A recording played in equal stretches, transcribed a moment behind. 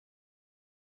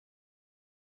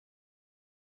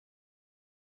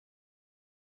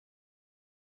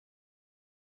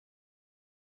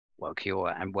Well, kia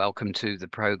ora, and welcome to the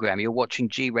program. You're watching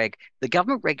G-REG, the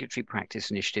Government Regulatory Practice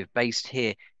Initiative based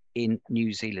here in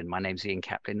New Zealand. My name's Ian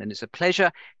Caplin, and it's a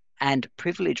pleasure and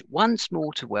privilege once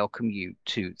more to welcome you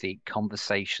to the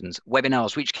Conversations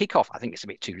webinars, which kick off. I think it's a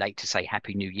bit too late to say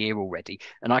Happy New Year already.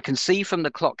 And I can see from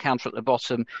the clock counter at the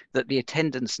bottom that the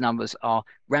attendance numbers are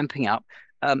ramping up.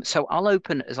 So I'll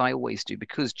open, as I always do,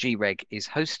 because G-REG is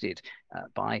hosted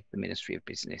by the Ministry of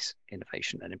Business,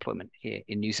 Innovation and Employment here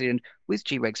in New Zealand, with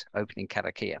G-REG's opening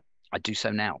karakia. I do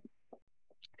so now.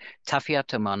 Tawhia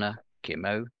te mana, ki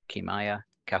mau, ki maia,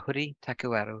 ka huri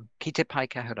takuaru, ki te pai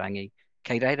kahurangi,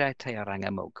 kei reira te aranga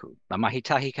moku. Ma mahi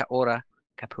tahi ka ora,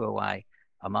 ka puawai,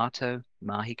 a mātou,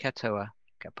 mahi katoa,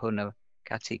 ka pono,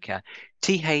 ka tika,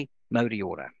 tihei mauri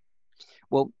ora.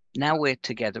 Well, now we're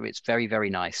together. It's very, very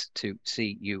nice to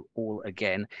see you all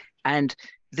again. And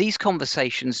these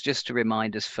conversations, just to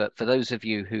remind us, for those of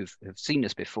you who've seen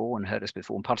us before and heard us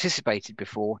before and participated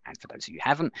before, and for those of you who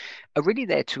haven't, are really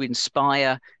there to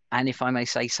inspire and, if I may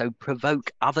say so,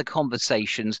 provoke other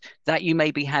conversations that you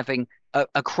may be having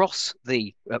across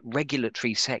the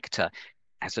regulatory sector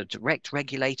as a direct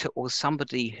regulator or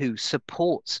somebody who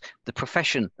supports the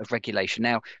profession of regulation.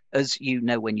 Now, as you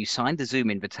know, when you signed the Zoom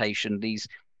invitation, these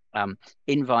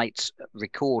invites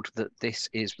record that this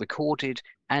is recorded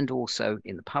and also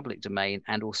in the public domain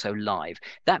and also live.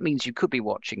 That means you could be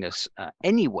watching us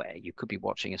anywhere. You could be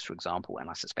watching us, for example, and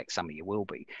I suspect some of you will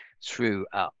be, through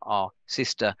our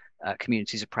sister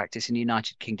communities of practice in the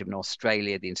United Kingdom and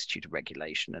Australia, the Institute of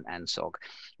Regulation and ANSOG.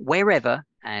 Wherever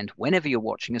and whenever you're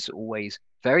watching us, it always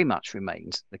very much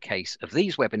remains the case of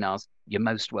these webinars. You're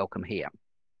most welcome here.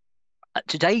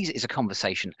 Today's is a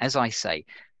conversation, as I say,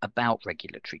 about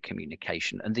regulatory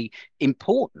communication and the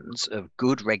importance of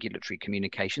good regulatory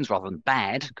communications rather than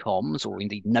bad comms, or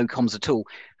indeed no comms at all,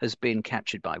 has been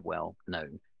captured by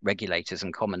well-known regulators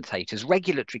and commentators,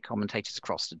 regulatory commentators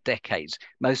across the decades.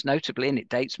 Most notably, and it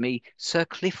dates me, Sir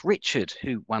Cliff Richard,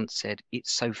 who once said,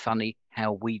 "It's so funny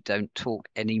how we don't talk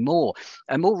anymore."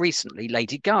 And more recently,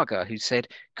 Lady Gaga, who said,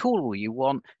 "Call all you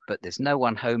want, but there's no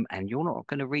one home and you're not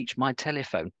going to reach my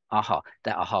telephone." Aha,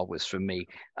 that aha was from me.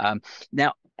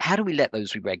 Now, how do we let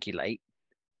those we regulate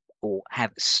or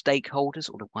have stakeholders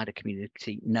or the wider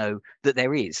community know that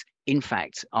there is, in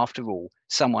fact, after all,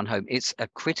 someone home? It's a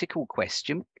critical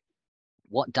question.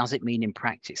 What does it mean in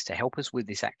practice? To help us with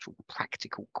this actual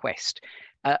practical quest,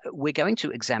 we're going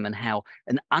to examine how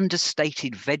an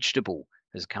understated vegetable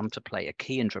has come to play a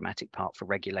key and dramatic part for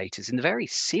regulators in the very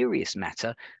serious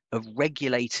matter of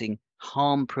regulating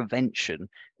harm prevention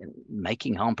and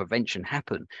making harm prevention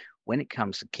happen when it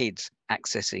comes to kids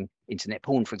accessing internet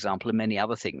porn, for example, and many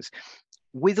other things.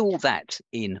 With all that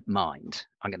in mind,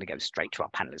 I'm going to go straight to our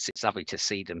panelists. It's lovely to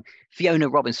see them. Fiona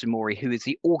Robinson-Morey, who is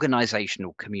the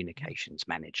Organisational Communications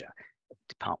Manager at the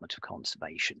Department of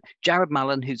Conservation. Jared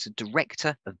Mullen, who's the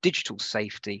Director of Digital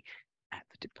Safety at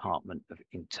the Department of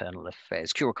Internal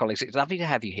Affairs. Kia ora, colleagues, it's lovely to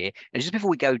have you here. And just before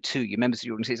we go to you, members of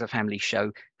the audience, it's a family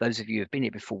show. Those of you who have been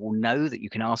here before will know that you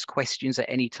can ask questions at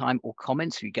any time or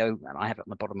comments. If you go, and I have it on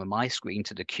the bottom of my screen,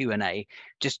 to the Q&A,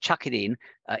 just chuck it in.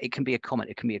 It can be a comment,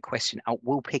 it can be a question.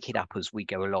 We'll pick it up as we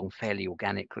go along fairly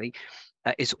organically.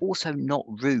 It's also not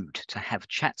rude to have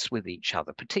chats with each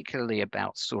other, particularly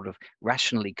about sort of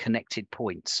rationally connected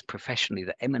points professionally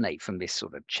that emanate from this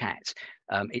sort of chat.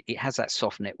 It has that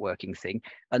soft networking thing,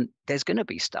 and there's going to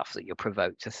be stuff that you're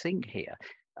provoked to think here.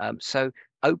 So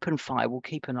open fire, we'll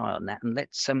keep an eye on that, and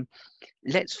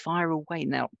let's fire away.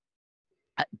 Now,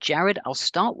 Jared, I'll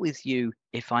start with you,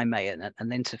 if I may, and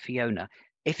then to Fiona.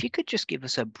 If you could just give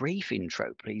us a brief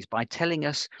intro, please, by telling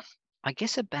us, I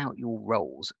guess, about your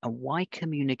roles and why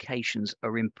communications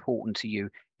are important to you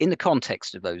in the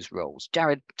context of those roles.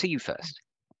 Jared, to you first.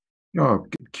 Oh,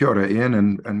 kia ora, Ian,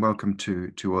 and welcome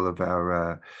to all of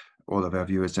our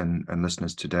viewers and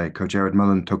listeners today. Ko Jared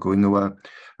Mullen toko ingoa,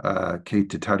 ki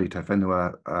te tarita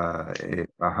whenua e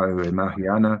ahau e mahi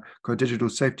ana, ko Digital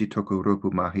Safety toko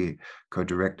ropu mahi, ko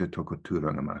Director toko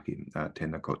tūranga mahi,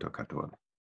 tēnā koutou katoa.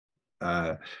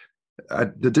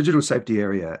 The digital safety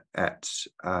area at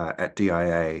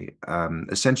DIA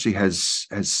essentially has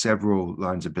several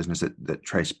lines of business that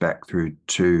trace back through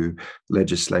to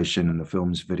legislation in the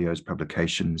films, videos,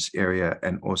 publications area,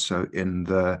 and also in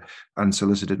the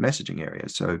unsolicited messaging area.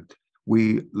 So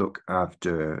we look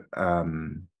after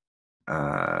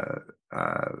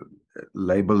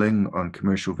labeling on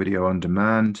commercial video on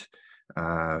demand,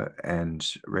 and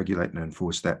regulate and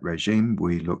enforce that regime.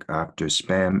 We look after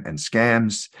spam and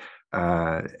scams.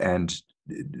 And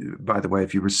by the way,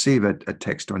 if you receive a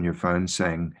text on your phone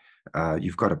saying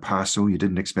you've got a parcel, you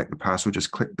didn't expect the parcel,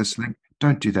 just click this link.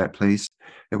 Don't do that, please.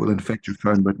 It will infect your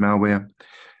phone with malware.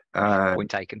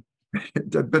 Point taken.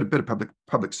 A bit of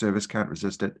public service, can't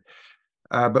resist it.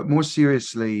 But more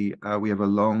seriously, we have a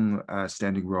long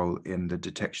standing role in the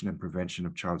detection and prevention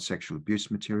of child sexual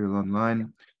abuse material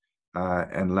online,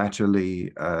 and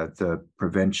latterly the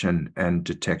prevention and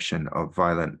detection of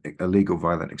illegal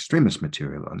violent extremist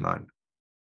material online.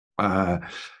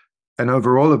 And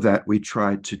over all of that, we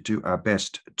try to do our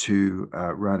best to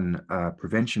run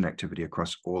prevention activity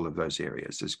across all of those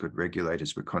areas. As good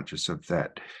regulators, we're conscious of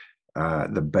that,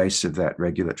 the base of that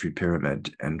regulatory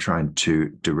pyramid, and trying to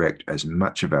direct as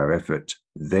much of our effort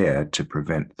there to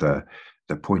prevent the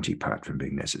pointy part from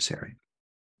being necessary.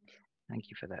 Thank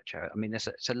you for that, Joe. I mean,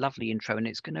 it's a lovely intro, and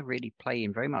it's going to really play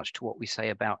in very much to what we say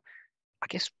about, I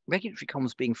guess, regulatory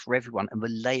comms being for everyone and the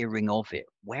layering of it.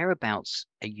 Whereabouts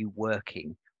are you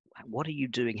working? What are you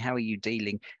doing? How are you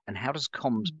dealing? And how does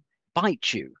comms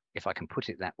bite you, if I can put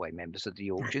it that way, members of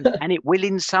the audience? And it will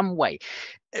in some way.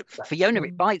 Fiona,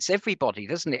 it bites everybody,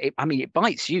 doesn't it? I mean, it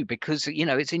bites you because, you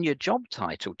know, it's in your job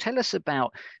title. Tell us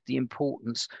about the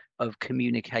importance of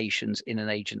communications in an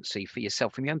agency for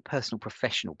yourself from your own personal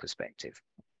professional perspective.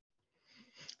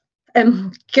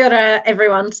 Kia ora,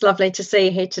 everyone. It's lovely to see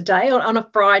you here today on a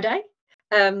Friday.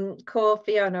 Ko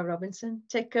Fiona Robinson,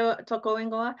 te toko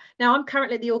ingoa. Now, I'm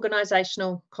currently the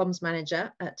organisational comms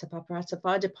manager at Te Paparata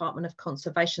Fire Department of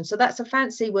Conservation. So that's a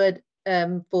fancy word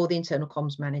for the internal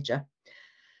comms manager.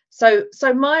 So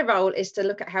my role is to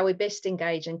look at how we best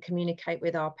engage and communicate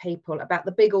with our people about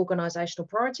the big organisational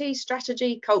priorities,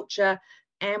 strategy, culture,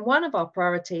 and one of our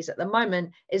priorities at the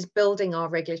moment is building our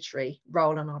regulatory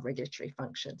role and our regulatory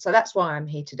function. So that's why I'm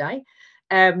here today.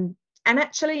 And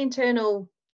actually, internal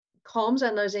comms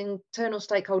and those internal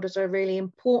stakeholders are a really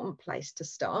important place to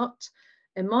start.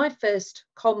 And my first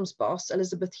comms boss,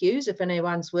 Elizabeth Hughes, if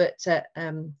anyone's worked at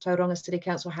Tauranga City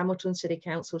Council, Hamilton City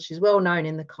Council, she's well known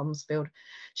in the comms field.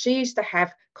 She used to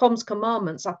have comms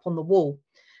commandments up on the wall.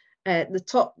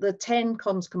 The 10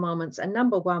 comms commandments, and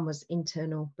number 1 was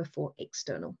internal before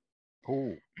external.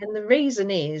 Ooh. And the reason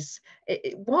is,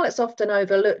 while it's often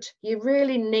overlooked, you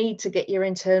really need to get your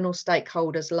internal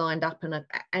stakeholders lined up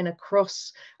and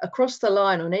across the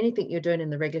line on anything you're doing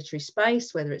in the regulatory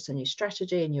space, whether it's a new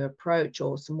strategy, a new approach,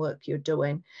 or some work you're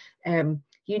doing. You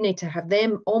need to have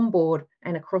them on board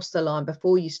and across the line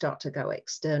before you start to go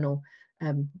external.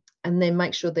 And then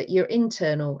make sure that your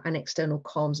internal and external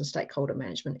comms and stakeholder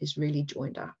management is really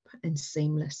joined up and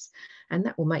seamless. And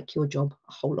that will make your job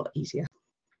a whole lot easier.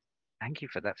 Thank you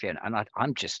for that, Fiona. And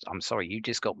I'm sorry, you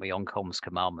just got me on comms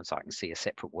commandments. I can see a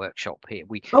separate workshop here.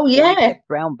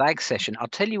 Brown bag session. I'll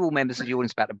tell you all, members of the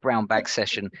audience, about the brown bag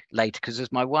session later, because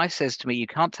as my wife says to me, you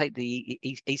can't take the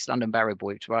East London Barrow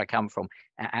Boy, which is where I come from,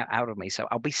 out of me. So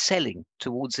I'll be selling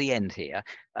towards the end here.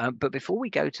 But before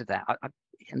we go to that,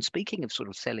 and speaking of sort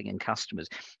of selling and customers,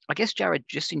 I guess, Jared,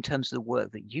 just in terms of the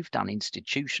work that you've done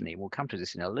institutionally, and we'll come to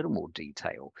this in a little more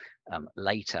detail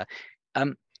later,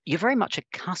 you're very much a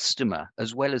customer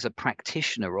as well as a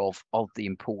practitioner of the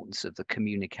importance of the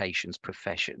communications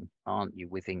profession, aren't you,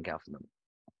 within government?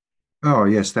 Oh,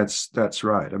 yes, that's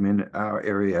right. I mean, our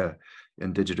area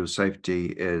in digital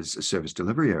safety is a service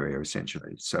delivery area,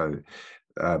 essentially. So,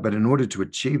 but in order to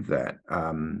achieve that,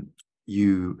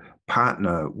 you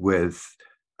partner with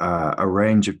a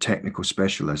range of technical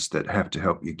specialists that have to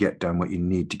help you get done what you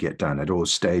need to get done at all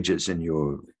stages in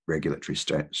your regulatory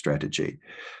strategy.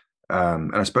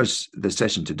 And I suppose the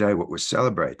session today, what we're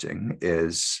celebrating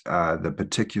is the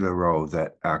particular role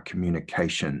that our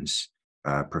communications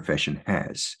profession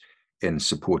has in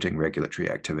supporting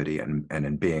regulatory activity and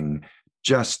in being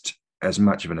just as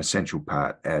much of an essential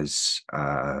part as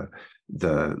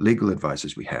the legal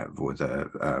advisors we have, or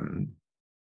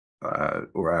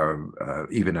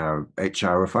even our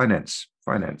HR or finance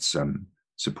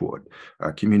support.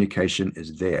 Communication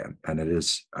is there, and it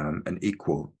is an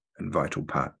equal and vital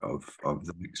part of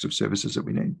the mix of services that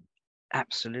we need.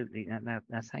 Absolutely. No,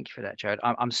 thank you for that, Jared.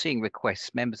 I'm seeing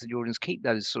requests. Members of the audience, keep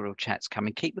those sort of chats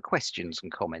coming. Keep the questions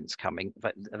and comments coming.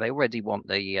 But they already want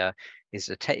the. Is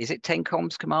it 10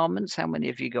 comms commandments? How many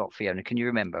have you got, Fiona? Can you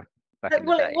remember?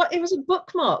 It was a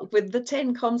bookmark with the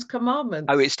 10 comms commandments.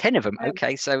 Oh, it's 10 of them.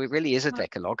 Okay, so it really is a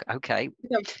decalogue. Okay.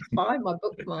 Find my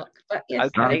bookmark, but yes.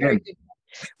 Okay. Very good.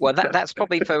 Well, that's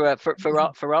probably for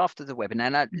after the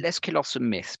webinar. Now, let's kill off some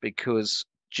myths, because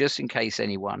just in case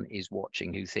anyone is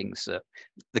watching who thinks that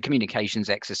the communications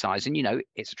exercise, and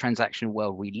it's a transactional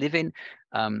world we live in,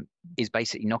 is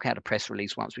basically knock out a press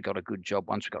release once we've got a good job,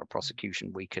 once we've got a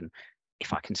prosecution, we can,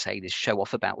 if I can say this, show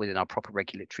off about within our proper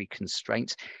regulatory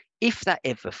constraints. If that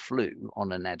ever flew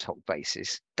on an ad hoc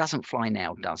basis, doesn't fly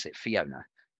now, does it, Fiona?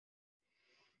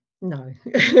 No.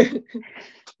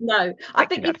 No, I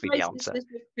think you've raised this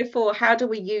before. How do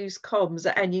we use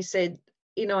comms? And you said,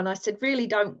 and I said, really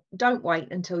don't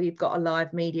wait until you've got a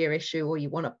live media issue or you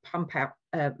want to pump out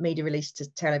a media release to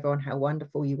tell everyone how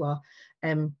wonderful you are,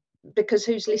 because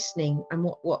who's listening and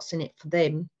what's in it for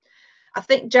them? I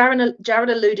think Jared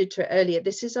alluded to it earlier.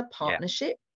 This is a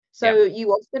partnership. So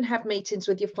you often have meetings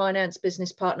with your finance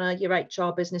business partner, your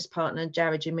HR business partner.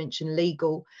 Jared, you mentioned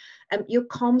legal. Your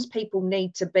comms people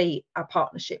need to be a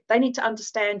partnership. They need to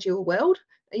understand your world.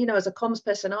 As a comms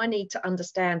person, I need to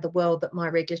understand the world that my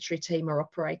regulatory team are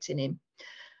operating in.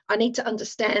 I need to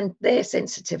understand their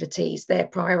sensitivities, their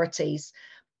priorities.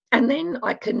 And then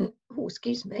I can,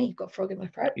 excuse me, you've got a frog in my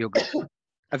throat. You're good.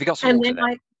 Have you got some water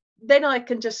there? Then I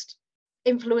can just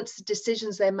influence the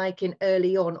decisions they're making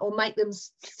early on, or make them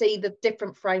see the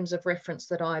different frames of reference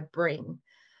that I bring.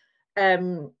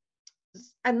 And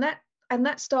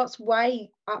that starts way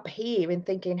up here in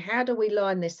thinking, how do we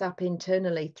line this up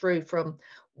internally through from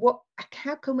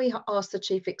how can we ask the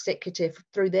chief executive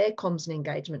through their comms and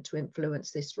engagement to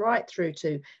influence this, right through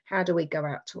to how do we go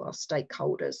out to our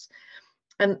stakeholders,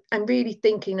 and really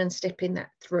thinking and stepping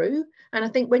that through. And I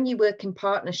think when you work in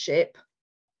partnership,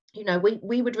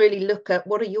 we would really look at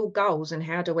what are your goals and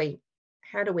how do we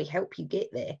help you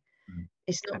get there.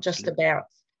 It's not just about,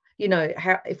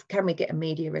 can we get a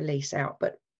media release out,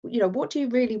 but what do you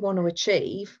really want to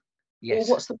achieve? Or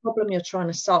what's the problem you're trying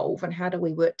to solve, and how do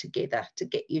we work together to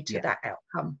get you to that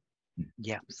outcome?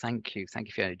 Yeah, thank you,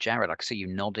 Fiona. Jared, I can see you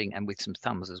nodding and with some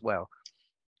thumbs as well.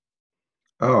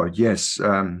 Oh yes,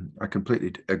 I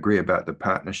completely agree about the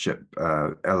partnership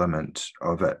element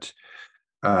of it.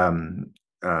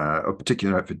 A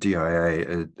particular note for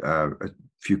DIA, a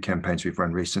few campaigns we've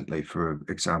run recently, for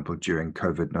example, during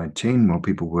COVID-19, while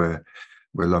people were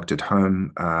locked at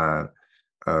home,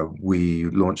 we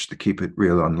launched the Keep It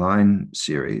Real Online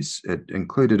series. It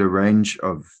included a range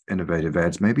of innovative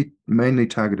ads, mainly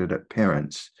targeted at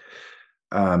parents,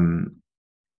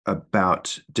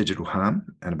 about digital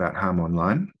harm and about harm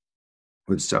online,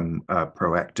 with some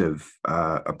proactive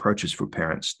approaches for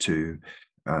parents to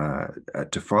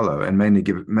follow, and mainly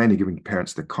giving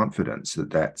parents the confidence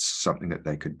that that's something that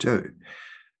they could do.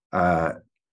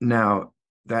 Now,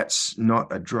 that's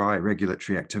not a dry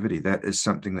regulatory activity. That is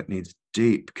something that needs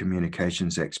deep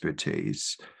communications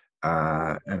expertise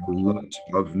and a lot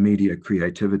of media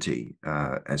creativity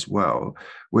as well,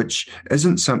 which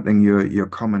isn't something your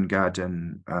common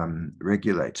garden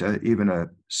regulator, even a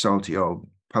salty old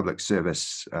public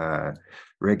service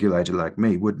regulator like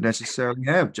me, would necessarily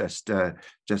have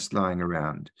just lying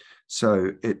around.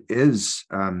 So it is,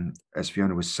 as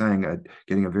Fiona was saying,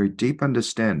 getting a very deep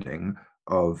understanding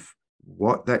of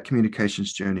what that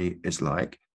communications journey is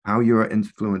like, how you are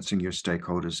influencing your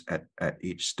stakeholders at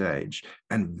each stage,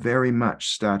 and very much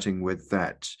starting with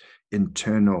that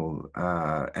internal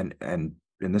and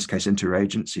in this case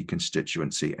interagency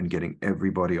constituency, and getting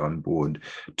everybody on board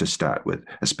to start with,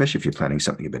 especially if you're planning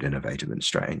something a bit innovative and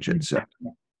strange. It's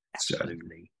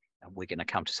absolutely. And we're going to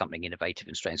come to something innovative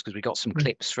and strange, because we got some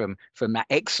clips from that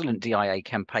excellent DIA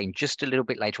campaign just a little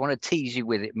bit later. I want to tease you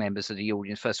with it, members of the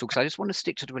audience, first of all, because I just want to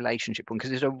stick to the relationship one,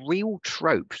 because there's a real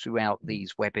trope throughout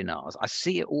these webinars. I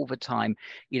see it all the time.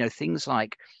 Things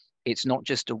like, it's not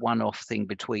just a one-off thing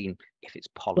between, if it's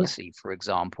policy, for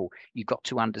example, you've got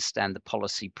to understand the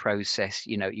policy process.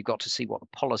 You've got to see what the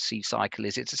policy cycle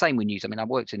is. It's the same with news. I mean, I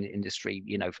worked in the industry,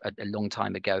 a long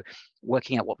time ago,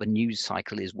 working out what the news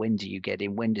cycle is. When do you get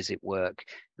in? When does it work?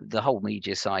 The whole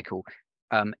media cycle.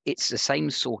 It's the same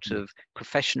sort of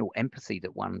professional empathy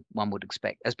that one would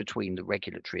expect as between the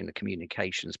regulatory and the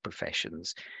communications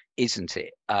professions, isn't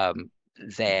it?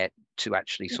 There to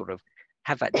actually sort of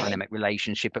have that dynamic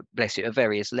relationship at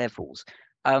various levels.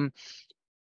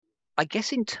 I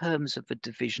guess in terms of the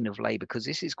division of labour, because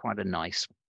this is quite a nice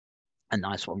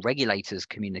one. Regulators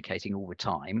communicating all the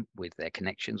time with their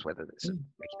connections, whether it's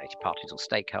regulated parties or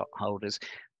stakeholders.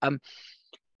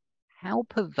 How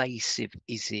pervasive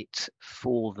is it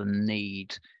for the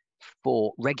need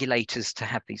for regulators to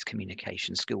have these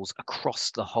communication skills across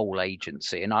the whole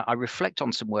agency? And I reflect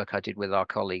on some work I did with our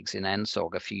colleagues in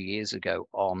ANSOG a few years ago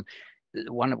on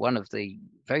one of the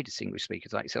very distinguished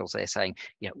speakers like yourselves there saying,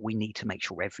 we need to make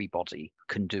sure everybody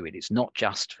can do it. It's not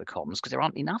just for comms, because there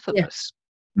aren't enough of us.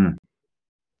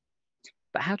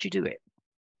 But how do you do it?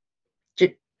 Do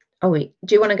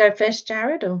you want to go first,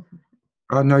 Jared? Or?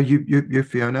 Oh no, you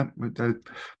Fiona. They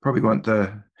probably want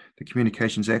the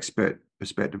communications expert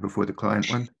perspective before the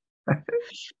client one.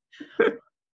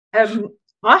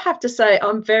 I have to say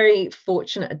I'm very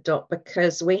fortunate, Dot,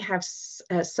 because we have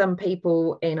some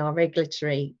people in our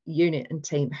regulatory unit and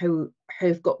team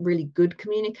who've got really good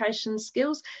communication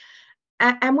skills.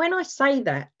 And when I say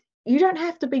that, you don't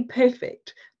have to be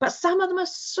perfect, but some of them are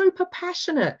super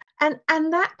passionate. And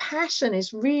that passion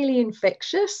is really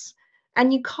infectious.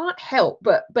 And you can't help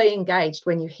but be engaged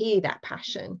when you hear that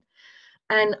passion.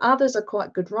 And others are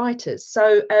quite good writers.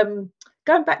 So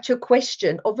going back to your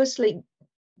question, obviously,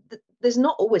 there's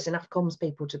not always enough comms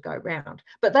people to go around,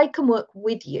 but they can work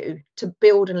with you to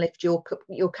build and lift your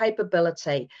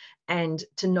capability and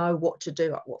to know what to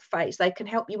do at what phase. They can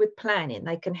help you with planning.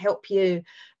 They can help you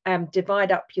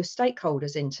divide up your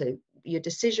stakeholders into your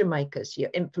decision makers, your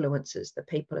influencers, the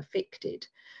people affected.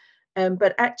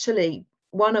 But actually,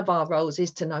 one of our roles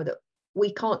is to know that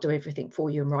we can't do everything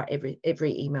for you and write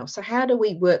every email. So how do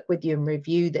we work with you and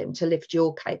review them to lift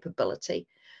your capability?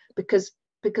 Because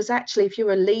actually, if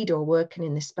you're a leader or working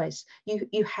in this space,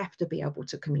 you have to be able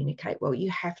to communicate well. You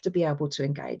have to be able to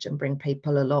engage and bring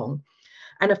people along.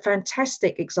 And a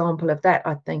fantastic example of that,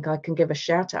 I think I can give a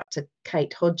shout out to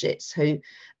Kate Hodgetts, who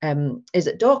is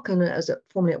at DOC and is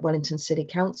formerly at Wellington City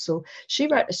Council. She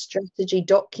wrote a strategy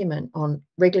document on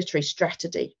regulatory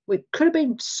strategy. It could have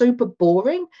been super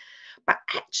boring, but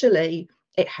actually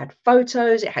it had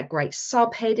photos, it had great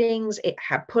subheadings, it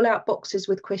had pull-out boxes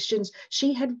with questions.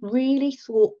 She had really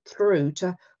thought through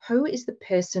to who is the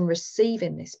person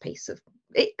receiving this piece of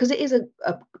it, because it is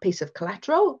a piece of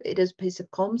collateral, it is a piece of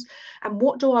comms, and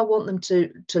what do I want them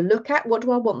to look at, what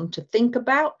do I want them to think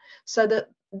about, so that,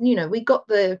 you know, we got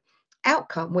the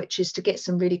outcome, which is to get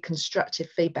some really constructive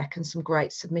feedback and some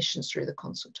great submissions through the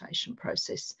consultation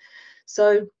process.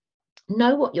 So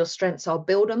know what your strengths are,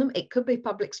 build on them. It could be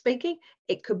public speaking,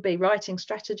 it could be writing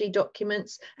strategy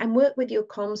documents, and work with your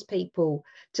comms people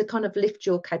to kind of lift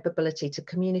your capability to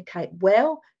communicate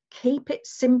well, keep it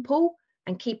simple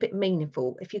and keep it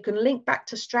meaningful. If you can link back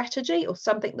to strategy or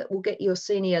something that will get your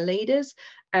senior leaders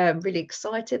really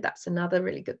excited, that's another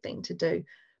really good thing to do.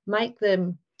 Make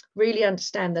them really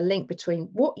understand the link between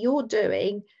what you're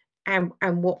doing and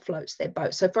what floats their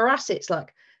boat. So for us, it's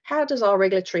like, how does our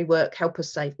regulatory work help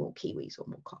us save more kiwis or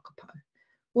more kakapo?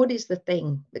 What is the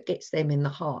thing that gets them in the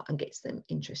heart and gets them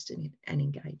interested and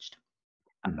engaged?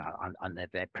 And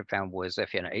they're profound words there,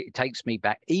 Fiona. It takes me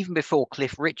back even before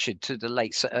Cliff Richard to the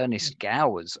late Sir Ernest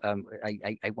Gowers,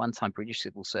 a one-time British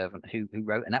civil servant who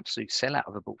wrote an absolute sellout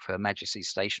of a book for Her Majesty's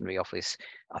Stationery Office,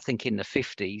 I think in the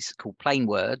 50s, called Plain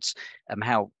Words,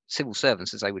 how civil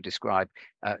servants, as they would describe,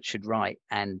 should write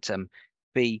and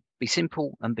be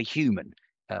simple and be human.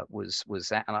 Was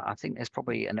that, and I think there's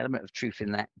probably an element of truth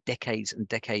in that decades and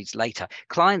decades later.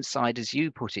 Client side, as you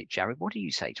put it, Jared, what do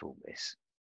you say to all this?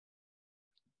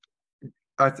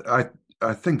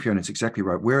 I think, Fiona's exactly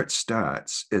right. Where it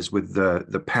starts is with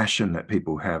the passion that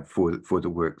people have for the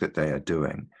work that they are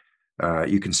doing.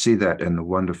 You can see that in the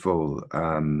wonderful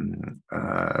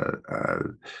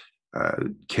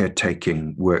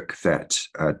caretaking work that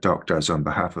DOC does on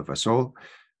behalf of us all.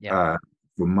 Yeah.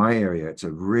 For my area, it's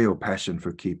a real passion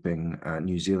for keeping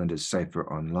New Zealanders safer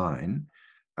online,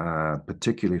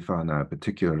 particularly whānau,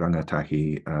 particularly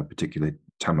rangatahi, particularly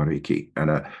tamariki, and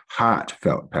a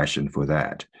heartfelt passion for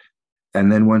that.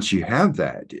 And then once you have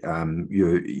that,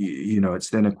 you know, it's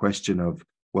then a question of,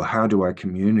 well, how do I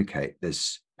communicate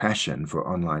this passion for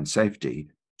online safety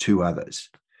to others?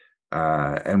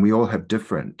 And we all have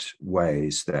different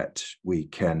ways that we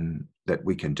can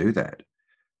do that.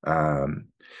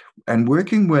 And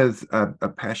working with a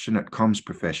passionate comms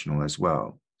professional as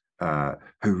well,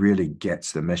 who really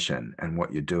gets the mission and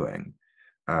what you're doing.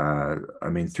 I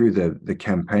mean, through the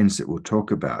campaigns that we'll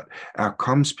talk about, our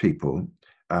comms people,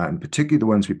 and particularly the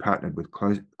ones we partnered with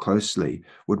closely,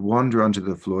 would wander onto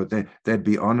the floor. They'd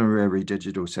be honorary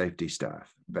digital safety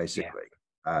staff, basically.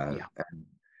 And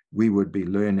we would be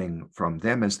learning from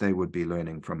them as they would be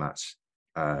learning from us.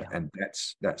 And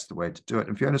that's the way to do it.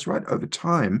 And Fiona's right. Over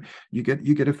time, you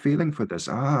get a feeling for this.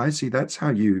 I see. That's how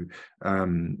you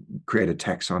create a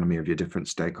taxonomy of your different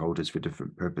stakeholders for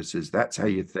different purposes. That's how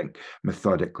you think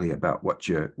methodically about what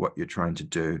you're trying to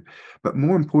do. But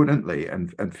more importantly,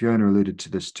 and Fiona alluded to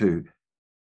this too,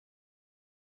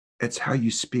 it's how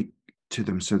you speak to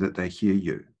them so that they hear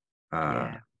you.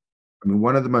 I mean,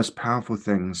 one of the most powerful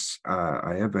things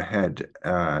I ever had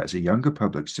as a younger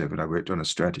public servant, I worked on a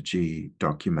strategy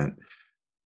document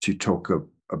to talk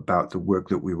about the work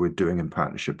that we were doing in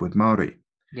partnership with Māori.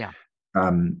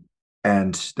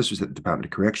 And this was at the Department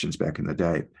of Corrections back in the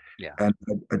day. And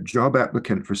a job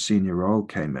applicant for a senior role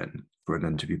came in for an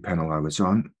interview panel I was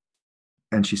on.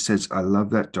 And she says, I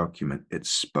love that document. It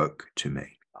spoke to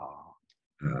me.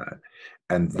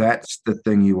 And that's the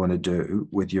thing you want to do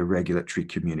with your regulatory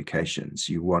communications.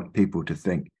 You want people to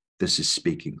think, this is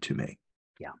speaking to me.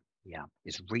 Yeah,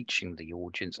 it's reaching the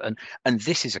audience, and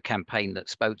this is a campaign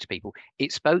that spoke to people.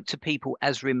 It spoke to people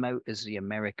as remote as the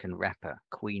American rapper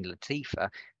Queen Latifah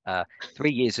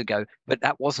 3 years ago, but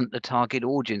that wasn't the target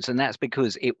audience, and that's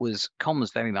because it was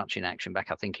comms very much in action back.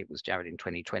 I think it was Jared in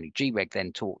 2020. G-REG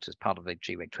then talked as part of the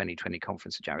G-REG 2020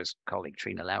 conference to Jared's colleague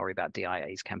Trina Lowry about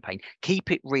DIA's campaign.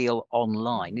 Keep it real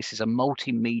online. This is a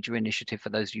multimedia initiative for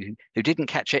those of you who didn't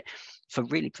catch it, for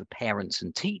parents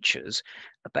and teachers,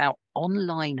 about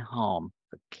online harm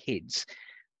for kids.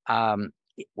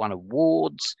 It won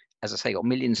awards, as I say, got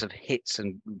millions of hits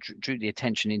and drew the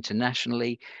attention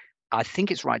internationally. I think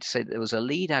it's right to say that there was a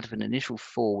lead out of an initial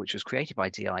 4, which was created by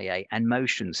DIA and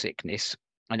Motion Sickness,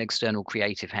 an external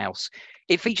creative house.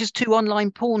 It features 2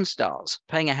 online porn stars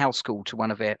paying a house call to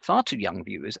one of their far too young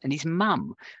viewers and his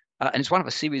mum. And it's one of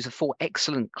a series of 4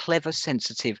 excellent, clever,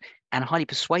 sensitive, and highly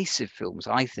persuasive films,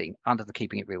 I think, under the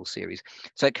Keeping It Real series.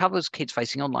 So it covers kids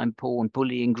facing online porn,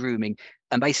 bullying, grooming,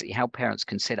 and basically how parents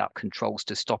can set up controls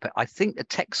to stop it. I think the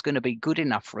tech's going to be good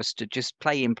enough for us to just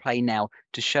play now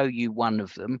to show you one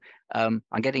of them. I'm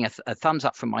getting a thumbs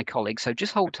up from my colleagues, so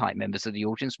just hold tight, members of the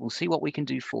audience. We'll see what we can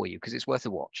do for you, because it's worth a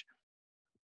watch.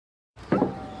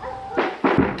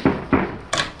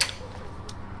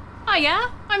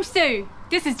 Hiya, I'm Sue.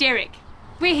 This is Derek.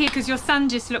 We're here because your son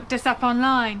just looked us up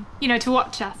online, you know, to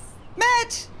watch us.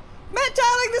 Matt! Matt,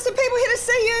 darling, there's some people here to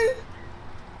see you.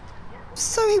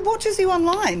 So he watches you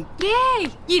online? Yeah,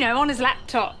 you know, on his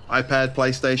laptop. iPad,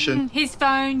 PlayStation. His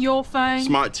phone, your phone.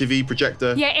 Smart TV,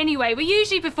 projector. Yeah, anyway, we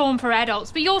usually perform for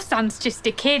adults, but your son's just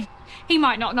a kid. He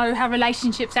might not know how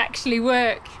relationships actually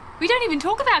work. We don't even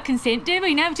talk about consent, do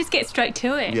we? No, we just get straight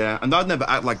to it. Yeah, and I'd never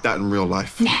act like that in real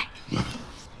life. Nah.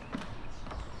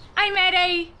 Hey,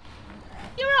 Maddie.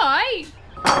 You right?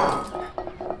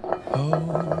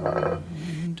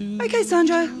 Okay,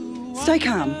 Sandra, stay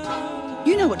calm.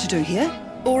 You know what to do here.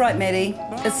 All right, Maddie.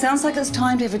 It sounds like it's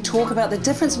time to have a talk about the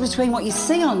difference between what you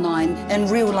see online and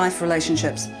real-life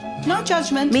relationships. No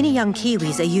judgment. Many young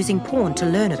Kiwis are using porn to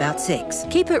learn about sex.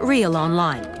 Keep it real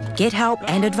online. Get help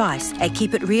and advice at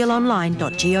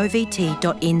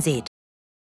keepitrealonline.govt.nz.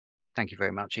 Thank you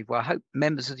very much, Eve. Well, I hope,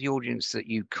 members of the audience, that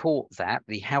you caught that,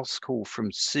 the house call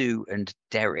from Sue and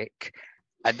Derek.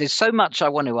 There's so much I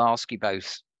want to ask you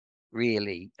both,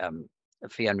 really,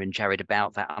 Fiona and Jared,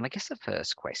 about that. And I guess the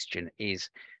first question is,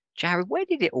 Jared, where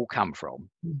did it all come from?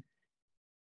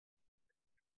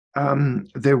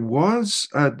 There was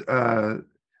a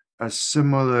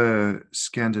similar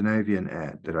Scandinavian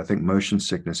ad that I think Motion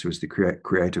Sickness, who was the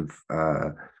creative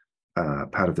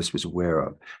part of this, was aware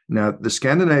of. Now, the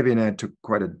Scandinavian ad took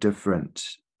quite a different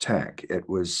tack. It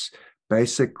was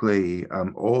basically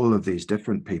all of these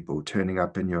different people turning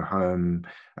up in your home,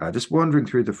 just wandering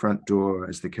through the front door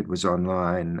as the kid was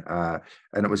online.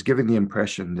 And it was giving the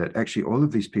impression that actually all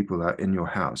of these people are in your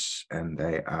house and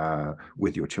they are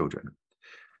with your children.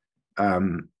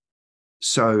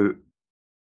 So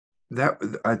that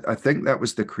I think that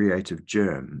was the creative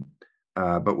germ.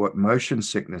 But what Motion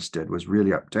Sickness did was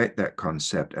really update that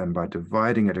concept, and by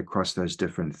dividing it across those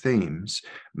different themes,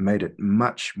 made it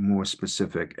much more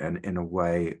specific and in a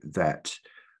way that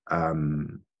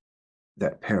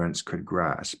that parents could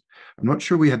grasp. I'm not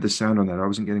sure we had the sound on that. I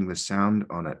wasn't getting the sound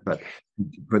on it, but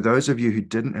for those of you who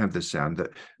didn't have the sound,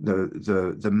 that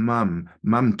the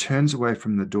mum turns away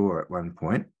from the door at one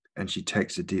point, and she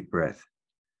takes a deep breath.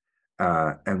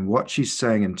 And what she's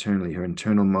saying internally, her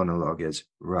internal monologue is,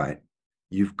 right,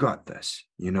 you've got this.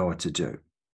 You know what to do.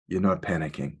 You're not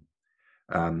panicking.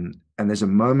 And there's a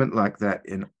moment like that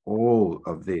in all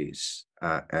of these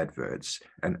adverts.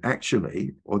 And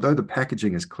actually, although the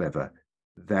packaging is clever,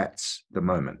 that's the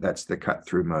moment. That's the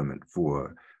cut-through moment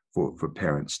for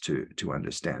parents to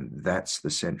understand. That's the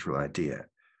central idea.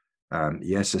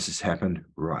 Yes, this has happened,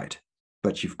 right,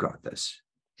 but you've got this.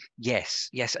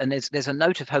 Yes, and there's a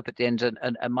note of hope at the end, and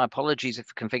my apologies if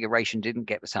the configuration didn't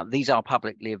get the sound. These are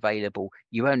publicly available.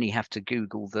 You only have to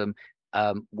Google them.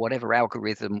 Whatever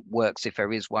algorithm works, if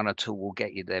there is one at all, will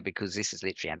get you there, because this has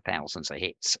literally had thousands of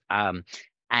hits. And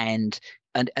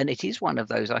it is one of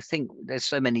those, I think there's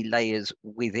so many layers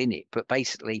within it, but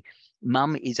basically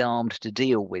mum is armed to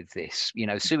deal with this. You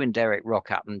know, Sue and Derek rock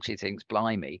up and she thinks,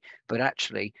 blimey, but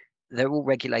actually they're all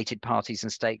regulated parties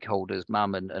and stakeholders,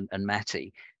 mum and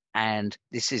Matty. And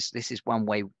this is one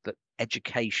way that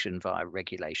education via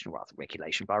regulation, rather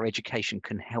regulation via education,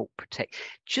 can help protect.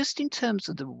 Just in terms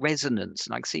of the resonance,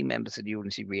 and I can see members of the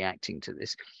audience reacting to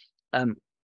this.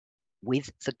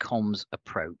 with the comms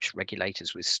approach,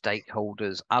 regulators with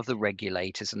stakeholders, other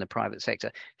regulators in the private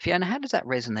sector. Fiona, how does that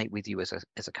resonate with you as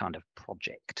a kind of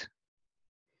project?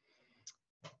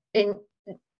 Do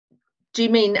you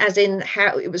mean as in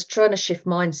how it was trying to shift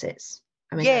mindsets?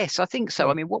 I mean, yes, I think so.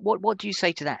 Yeah. I mean, what do you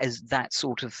say to that as that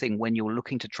sort of thing when you're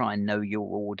looking to try and know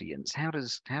your audience? How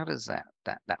does that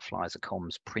fly as a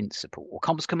comms principle or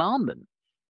comms commandment?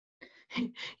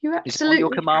 You Is it one of your absolutely have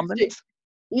to. commandments?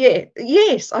 Yeah,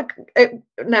 yes.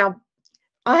 Now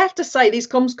I have to say these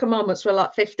comms commandments were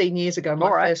like 15 years ago, my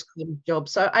first comms job.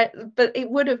 So but it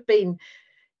would have been,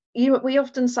 we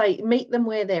often say meet them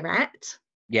where they're at.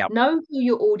 Yeah. Know who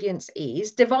your audience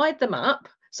is, divide them up.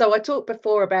 So I talked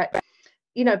before about,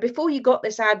 before you got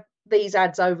these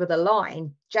ads over the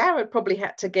line, Jared probably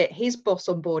had to get his boss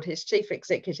on board, his chief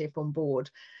executive on board.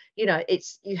 You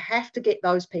have to get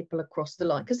those people across the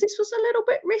line, because this was a little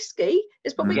bit risky.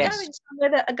 It's probably Yes. going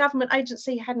somewhere that a government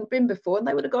agency hadn't been before, and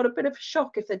they would have got a bit of a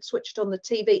shock if they'd switched on the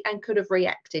TV and could have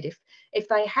reacted if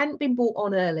they hadn't been brought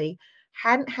on early,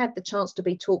 hadn't had the chance to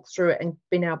be talked through it and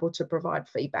been able to provide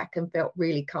feedback and felt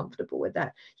really comfortable with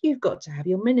that. You've got to have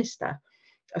your minister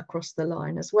across the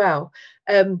line as well.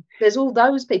 There's all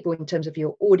those people in terms of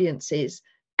your audiences,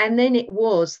 and then it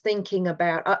was thinking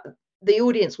about the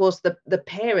audience was the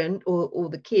parent or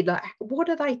the kid, like what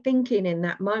are they thinking in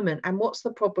that moment, and what's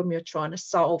the problem you're trying to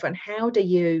solve, and how do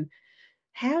you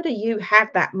have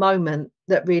that moment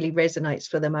that really resonates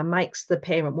for them and makes the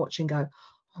parent watching go,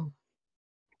 oh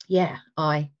yeah,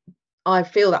 I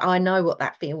feel that I know what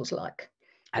that feels like,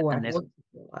 or I want to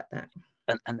feel like that.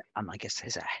 And I guess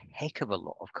there's a heck of a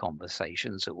lot of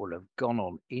conversations that will have gone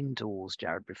on indoors,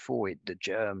 Jared, before the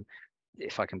germ,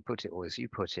 if I can put it, or as you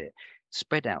put it,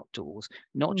 spread outdoors,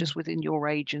 not just within your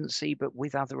agency, but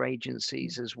with other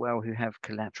agencies as well who have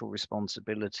collateral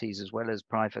responsibilities, as well as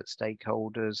private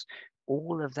stakeholders,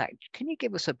 all of that. Can you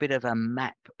give us a bit of a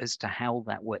map as to how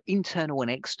that works, internal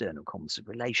and external comms, the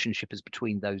relationship is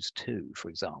between those two, for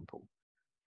example?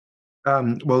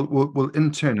 Well,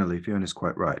 internally, Fiona's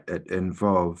quite right. It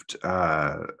involved,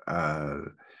 an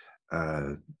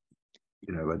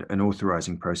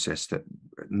authorizing process that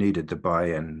needed the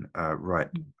buy-in right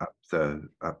up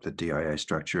the DIA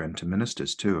structure and to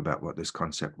ministers too about what this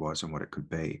concept was and what it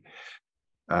could be.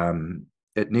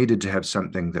 It needed to have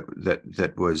something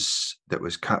that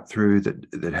was cut through,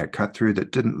 that had cut through,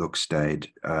 that didn't look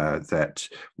staid, that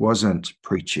wasn't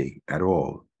preachy at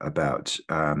all about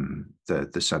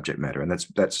the subject matter, and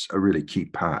that's a really key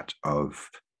part of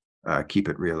Keep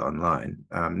It Real online.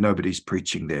 Nobody's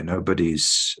preaching there.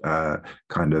 Nobody's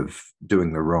kind of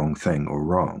doing the wrong thing or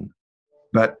wrong.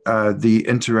 But the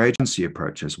interagency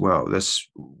approach as well. This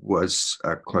was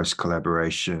a close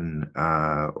collaboration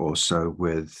also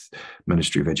with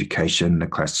Ministry of Education,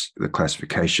 the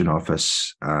Classification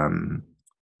Office, to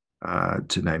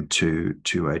name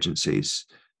two agencies,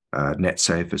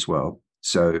 NetSafe as well.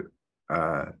 So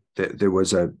there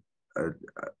was a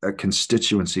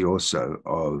constituency also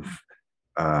of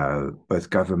both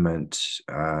government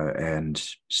and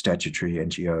statutory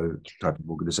NGO type of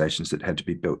organizations that had to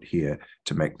be built here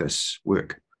to make this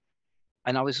work.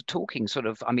 And I was talking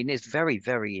it's very,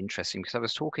 very interesting, because I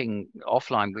was talking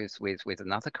offline with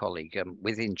another colleague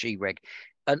within G-REG,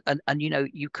 and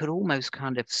you could almost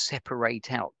kind of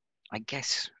separate out, I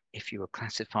guess, if you were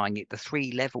classifying it, the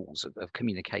three levels of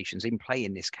communications in play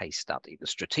in this case study: the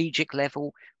strategic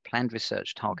level, planned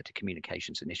research, targeted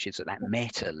communications initiatives at that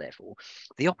meta level,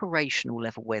 the operational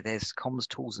level where there's comms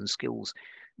tools and skills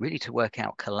really to work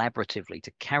out collaboratively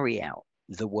to carry out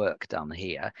the work done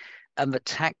here, and the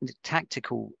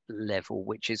tactical level,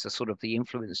 which is a sort of the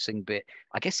influencing bit,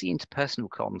 I guess the interpersonal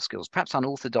comm skills, perhaps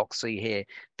unorthodoxy here,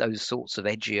 those sorts of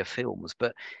edgier films.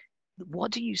 But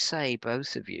what do you say,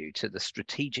 both of you, to the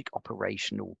strategic,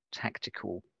 operational,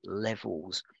 tactical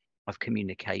levels of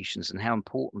communications and how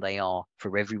important they are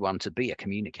for everyone to be a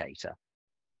communicator?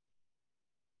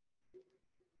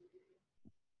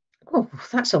 Oh,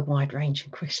 that's a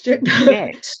wide-ranging question.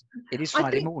 Yes, it is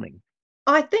Friday morning.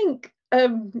 I think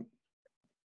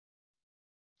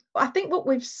what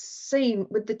we've seen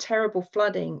with the terrible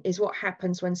flooding is what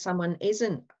happens when someone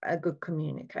isn't a good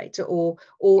communicator or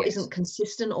Yes. isn't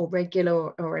consistent or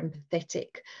regular or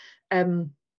empathetic.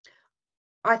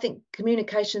 I think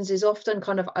communications is often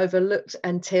kind of overlooked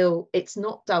until it's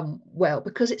not done well,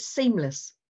 because it's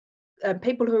seamless.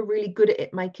 People who are really good at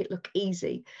it make it look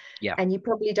easy. Yeah. And you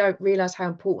probably don't realize how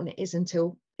important it is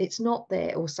until it's not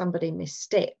there or somebody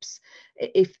missteps,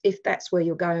 if that's where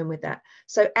you're going with that.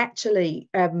 So actually,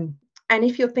 and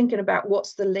if you're thinking about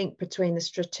what's the link between the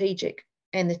strategic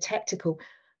and the tactical,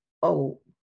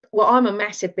 well, I'm a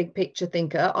massive big picture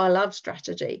thinker. I love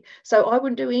strategy. So I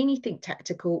wouldn't do anything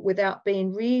tactical without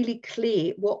being really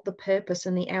clear what the purpose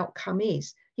and the outcome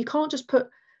is. You can't just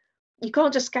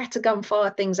scattergun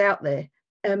fire things out there.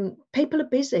 People are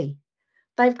busy.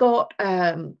 They've got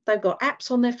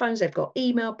apps on their phones. They've got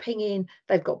email pinging.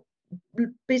 They've got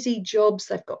busy jobs.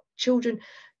 They've got children.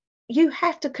 You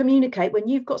have to communicate when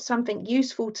you've got something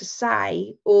useful to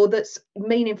say or that's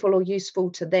meaningful or useful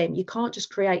to them. You can't just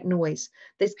create noise.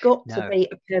 There's got to be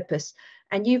a purpose.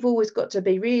 And you've always got to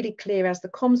be really clear as the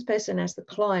comms person, as the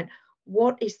client,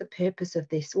 what is the purpose of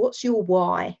this? What's your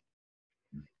why?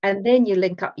 And then you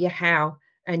link up your how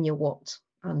and your what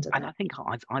under that. And I think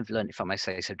I've learned, if I may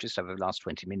say so, just over the last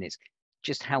 20 minutes,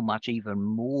 just how much even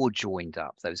more joined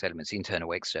up those elements,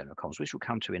 internal, external comms, which we'll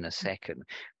come to in a second,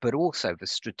 but also the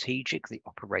strategic, the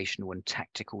operational and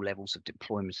tactical levels of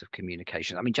deployments of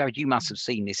communication. I mean, Jared, you must have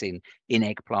seen this in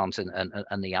Eggplant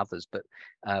and the others, but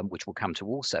which we'll come to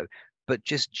also, but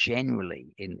just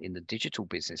generally in the digital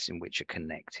business in which are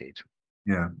connected.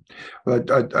 Yeah, well,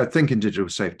 I think in digital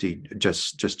safety,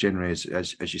 just generally,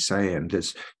 as you say, and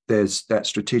there's that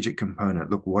strategic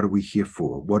component. Look, what are we here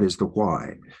for? What is the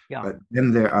why? Yeah. But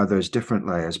then there are those different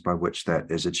layers by which that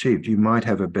is achieved. You might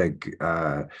have a big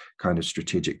kind of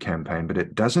strategic campaign, but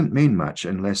it doesn't mean much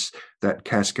unless that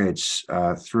cascades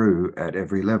through at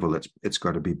every level. It's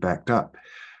got to be backed up,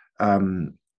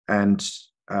 and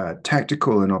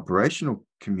tactical and operational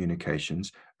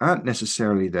communications aren't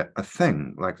necessarily a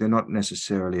thing. Like, they're not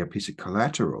necessarily a piece of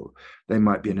collateral. They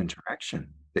might be an interaction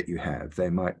that you have.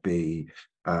 They might be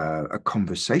a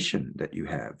conversation that you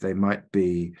have. They might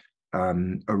be a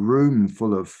room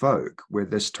full of folk where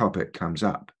this topic comes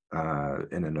up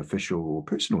in an official or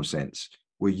personal sense,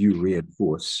 where you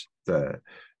reinforce the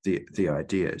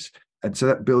ideas. And so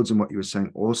that builds on what you were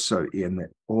saying also, Ian, that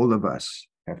all of us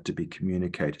have to be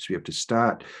communicators. We have to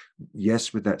start,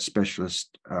 yes, with that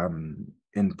specialist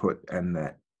input and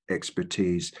that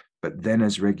expertise, but then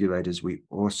as regulators, we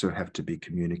also have to be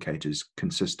communicators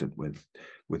consistent with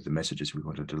the messages we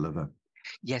want to deliver.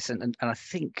 Yes, and I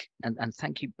think, and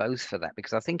thank you both for that,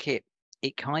 because I think it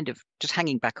kind of, just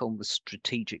hanging back on the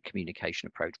strategic communication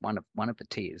approach, one of the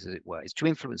tiers, as it were, is to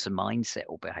influence the mindset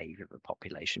or behavior of the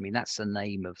population. I mean, that's the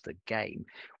name of the game.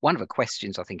 One of the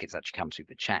questions, I think it's actually come through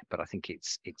the chat, but I think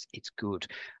it's good.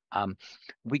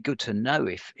 We're good to know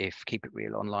if Keep It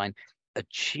Real Online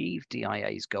achieve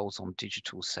DIA's goals on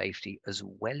digital safety as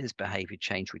well as behavior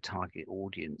change with target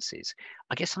audiences.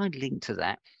 I guess I'd link to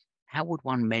that. How would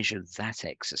one measure that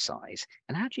exercise?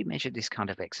 And how do you measure this kind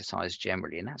of exercise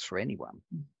generally? And that's for anyone.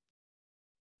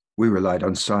 We relied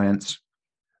on science.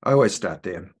 I always start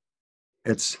there.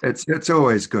 It's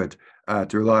always good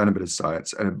to rely on a bit of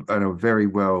science and a very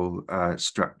well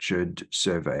structured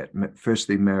survey. It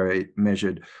firstly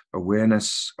measured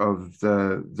awareness of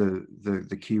the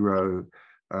Kiro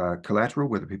collateral,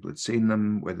 whether people had seen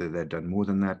them, whether they'd done more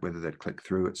than that, whether they'd clicked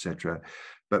through, etc.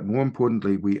 But more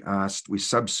importantly, we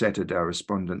subsetted our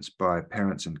respondents by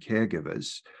parents and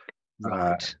caregivers,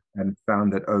 right, and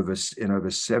found that in over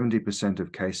 70%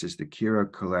 of cases, the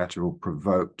Kiro collateral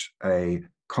provoked a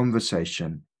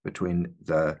conversation between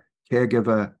the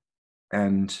caregiver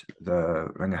and the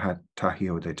rangatahi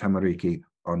o te tamariki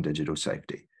on digital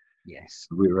safety. Yes,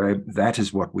 that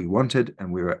is what we wanted,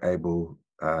 and we were able,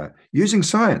 using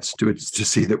science, to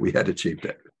see that we had achieved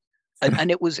it.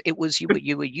 And it was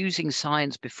you were using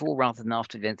science before rather than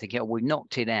after, then thinking, oh, we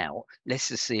knocked it out, let's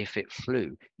just see if it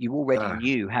flew. You already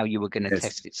knew how you were going to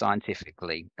test it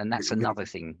scientifically, and that's another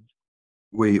thing.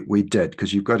 We did,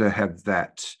 because you've got to have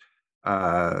that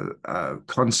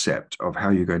concept of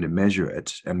how you're going to measure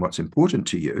it and what's important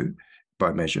to you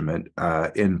by measurement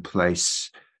in place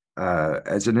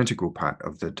as an integral part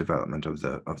of the development of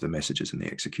the messages and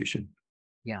the execution.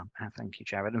 Yeah, thank you,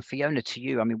 Jared. And Fiona, to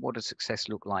you, I mean, what does success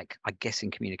look like, I guess,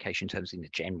 in communication terms in the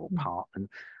general part,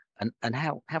 and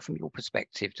how from your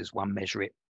perspective does one measure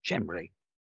it generally?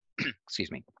 Excuse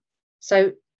me.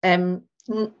 So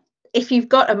if you've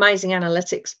got amazing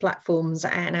analytics platforms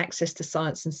and access to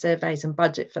science and surveys and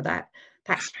budget for that,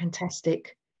 that's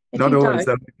fantastic. Not always,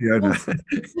 Fiona.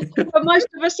 For most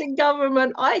of us in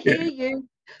government, I hear you.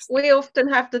 We often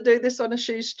have to do this on a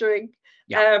shoestring.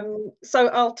 Yeah. So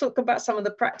I'll talk about some of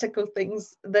the practical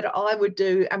things that I would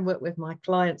do and work with my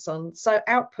clients on. So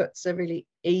outputs are really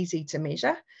easy to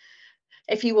measure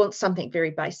if you want something very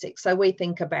basic. So we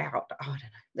think about, I don't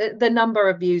know, the number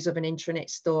of views of an intranet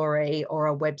story or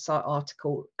a website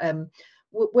article.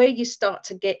 Where you start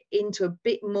to get into a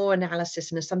bit more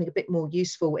analysis and something a bit more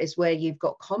useful is where you've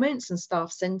got comments and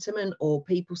staff sentiment or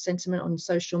people sentiment on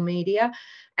social media,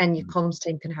 and your comms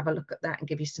team can have a look at that and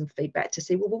give you some feedback to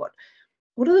see, well,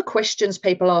 what are the questions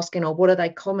people asking, or what are they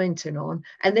commenting on?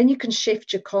 And then you can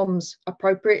shift your comms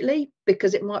appropriately,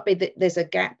 because it might be that there's a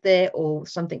gap there or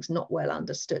something's not well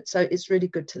understood. So it's really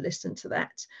good to listen to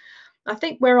that. I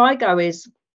think where I go is,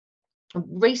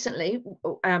 recently,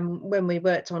 when we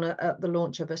worked on the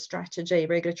launch of a strategy,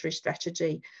 regulatory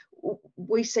strategy,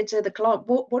 we said to the client,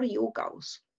 what are your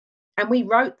goals? And we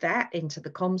wrote that into the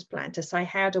comms plan to say,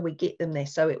 how do we get them there?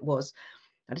 So it was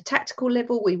at a tactical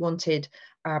level, we wanted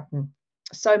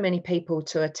so many people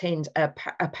to attend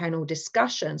a panel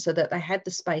discussion so that they had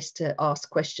the space to ask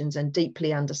questions and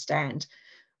deeply understand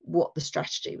what the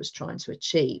strategy was trying to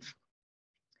achieve.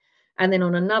 And then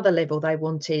on another level, they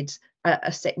wanted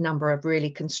a set number of really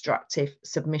constructive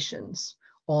submissions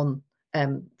on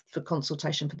for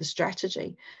consultation for the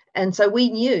strategy. And so we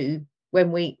knew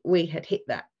when we had hit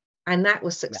that, and that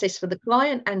was success for the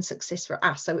client and success for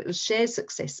us. So it was shared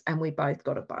success, and we both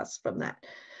got a buzz from that.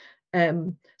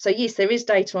 So yes, there is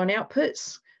data on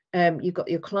outputs. You've got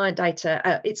your client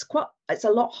data. It's a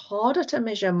lot harder to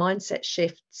measure mindset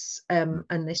shifts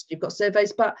unless you've got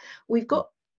surveys, but we've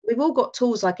all got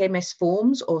tools like MS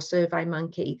Forms or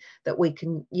SurveyMonkey that we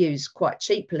can use quite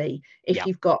cheaply if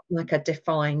you've got like a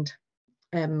defined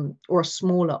or a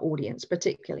smaller audience,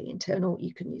 particularly internal.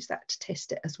 You can use that to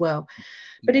test it as well.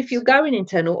 But if you're going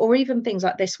internal, or even things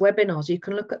like this webinars, you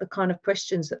can look at the kind of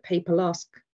questions that people ask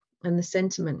and the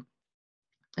sentiment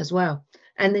as well,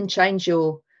 and then change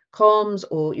your comms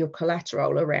or your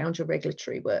collateral around your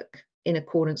regulatory work in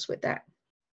accordance with that.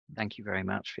 Thank you very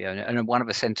much, Fiona. And one of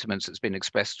the sentiments that's been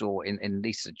expressed or in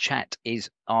Lisa's chat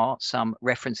are some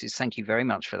references, thank you very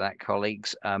much for that,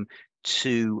 colleagues,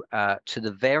 to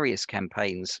the various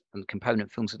campaigns and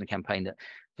component films in the campaign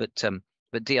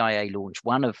that DIA launched,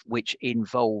 one of which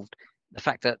involved the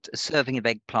fact that a serving of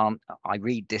eggplant, I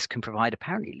read this, can provide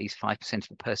apparently at least 5%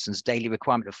 of a person's daily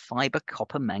requirement of fiber,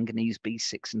 copper, manganese,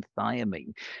 B6 and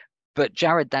thiamine. But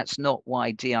Jared, that's not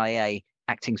why DIA,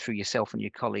 acting through yourself and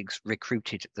your colleagues,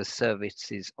 recruited the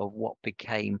services of what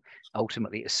became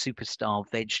ultimately a superstar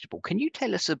vegetable. Can you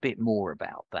tell us a bit more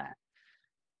about that?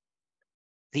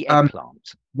 The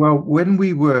eggplant. Well, when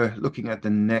we were looking at the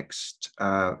next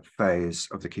phase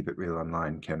of the Keep It Real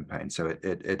Online campaign, so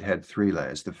it had 3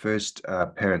 layers. The first,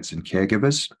 parents and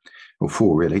caregivers, or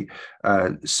 4 really.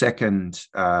 Second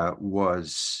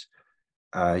was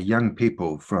young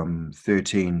people from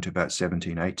 13 to about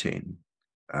 17, 18,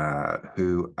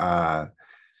 who are,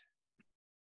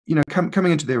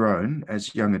 coming into their own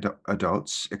as young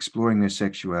adults, exploring their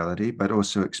sexuality, but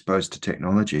also exposed to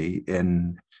technology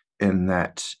in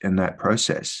that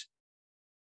process.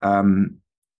 And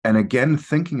again,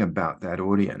 thinking about that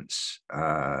audience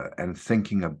and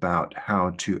thinking about how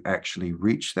to actually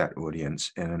reach that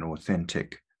audience in an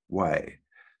authentic way.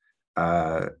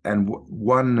 And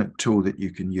one tool that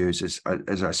you can use is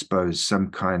I suppose,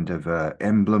 some kind of a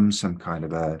emblem, some kind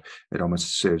of it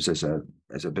almost serves as a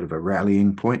bit of a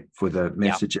rallying point for the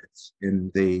messages in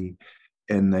the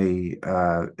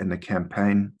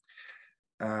campaign.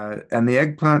 And the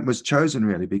eggplant was chosen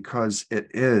really because it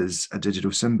is a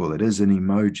digital symbol. It is an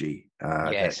emoji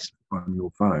that's on your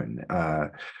phone.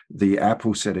 The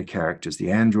Apple set of characters,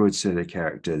 the Android set of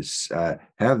characters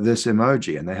have this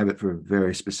emoji, and they have it for a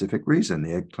very specific reason.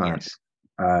 The eggplant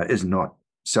is not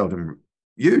seldom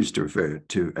used to refer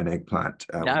to an eggplant.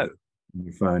 No. On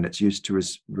your phone, it's used to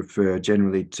refer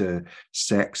generally to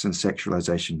sex and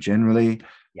sexualization generally,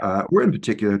 or in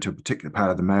particular to a particular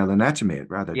part of the male anatomy. It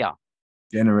rather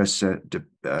generous thought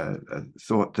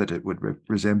that it would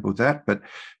resemble that, but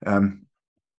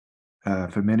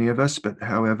for many of us, but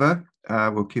however,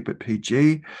 we'll keep it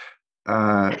PG.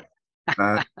 But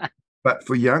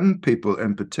for young people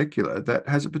in particular, that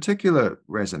has a particular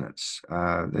resonance.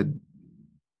 They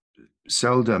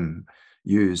seldom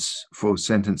use full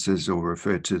sentences or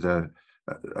refer to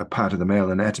a part of the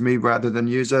male anatomy, rather than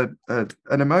use an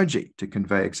emoji to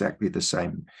convey exactly the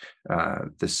same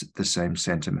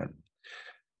sentiment.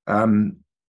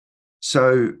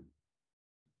 So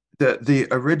the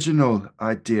original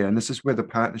idea, and this is where the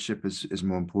partnership is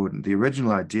more important, the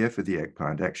original idea for the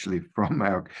eggplant, actually from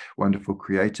our wonderful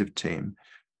creative team,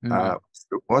 it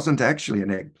wasn't actually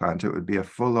an eggplant. It would be a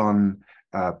full-on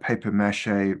paper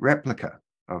mache replica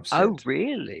of Sid. Oh,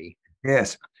 really?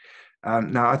 Yes.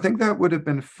 Now, I think that would have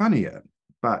been funnier,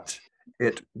 but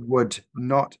it would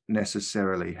not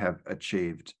necessarily have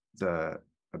achieved the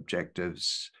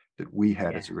objectives that we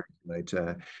had as a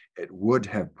regulator. It would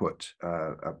have put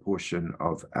a portion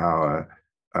of our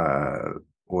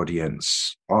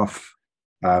audience off.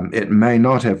 It may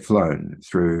not have flown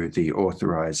through the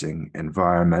authorizing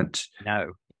environment.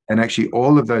 No. And actually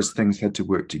all of those things had to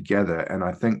work together. And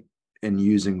I think in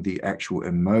using the actual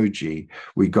emoji,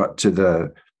 we got to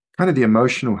the kind of the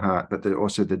emotional heart, but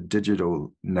also the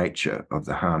digital nature of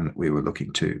the harm that we were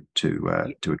looking to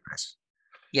address.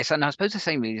 Yes, and I suppose the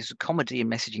same is comedy and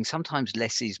messaging. Sometimes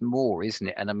less is more, isn't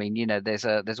it? And I mean, there's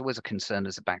always a concern,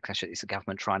 there's a backlash that it's the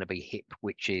government trying to be hip,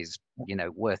 which is,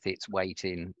 worth its weight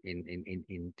in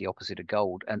the opposite of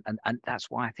gold. And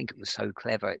that's why I think it was so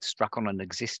clever. It struck on an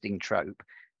existing trope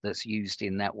that's used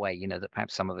in that way, that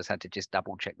perhaps some of us had to just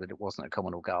double check that it wasn't a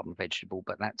common or garden vegetable.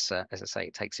 But that's, as I say,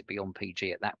 it takes it beyond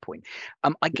PG at that point.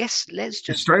 I guess let's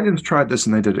just. Australians tried this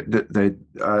and they did it.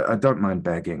 I don't mind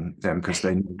bagging them because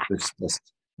they knew this.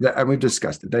 And we've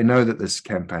discussed it. They know that this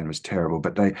campaign was terrible,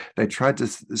 but they tried the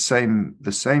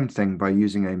same thing by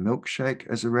using a milkshake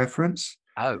as a reference.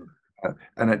 Oh.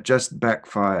 And it just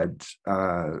backfired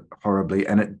horribly,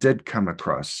 and it did come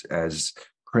across as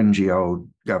cringy old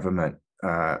government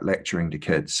lecturing to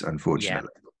kids, unfortunately.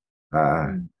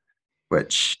 Yeah.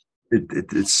 Which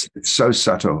it's so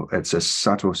subtle. It's a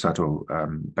subtle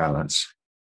balance.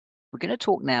 We're going to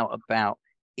talk now about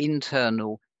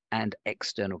internal and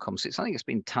external comms. It's something that's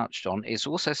been touched on. It's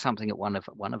also something that one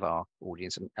of our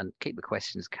audience, and keep the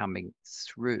questions coming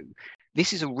through.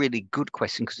 This is a really good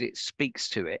question because it speaks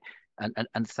to it.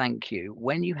 And thank you.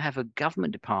 When you have a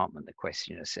government department, the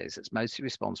questioner says, that's mostly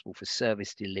responsible for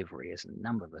service delivery, as a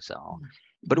number of us are,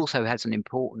 but also has an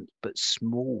important but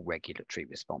small regulatory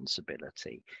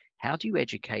responsibility, how do you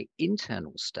educate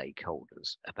internal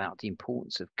stakeholders about the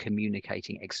importance of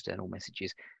communicating external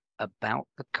messages about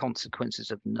the consequences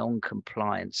of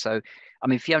non-compliance? So, I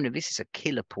mean, Fiona, this is a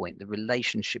killer point. The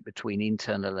relationship between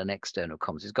internal and external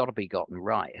comms has got to be gotten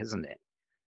right, hasn't it?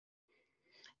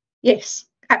 Yes,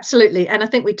 absolutely. And I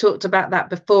think we talked about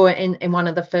that before in one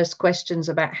of the first questions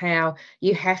about how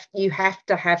you have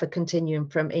to have a continuum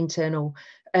from internal,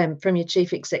 from your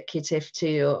chief executive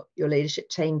to your leadership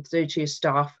team through to your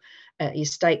staff, your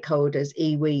stakeholders,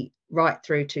 iwi, right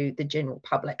through to the general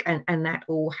public. And that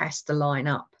all has to line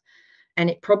up. And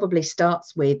it probably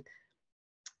starts with,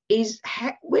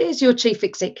 where's your chief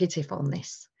executive on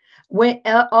this? Where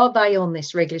are they on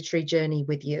this regulatory journey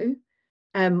with you?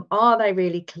 Are they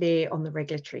really clear on the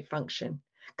regulatory function?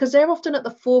 Because they're often at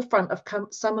the forefront of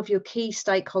some of your key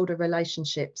stakeholder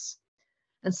relationships.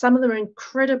 And some of them are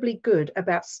incredibly good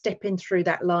about stepping through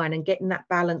that line and getting that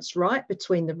balance right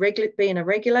between being a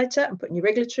regulator and putting your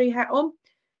regulatory hat on,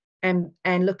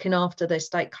 and looking after their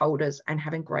stakeholders and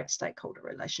having great stakeholder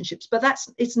relationships. But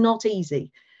it's not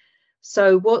easy.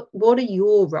 So what are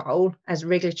your role as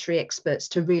regulatory experts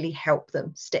to really help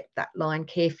them step that line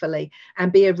carefully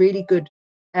and be a really good,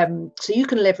 so you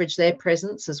can leverage their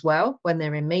presence as well when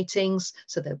they're in meetings,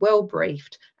 so they're well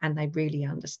briefed and they really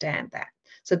understand that.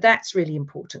 So that's really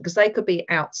important, because they could be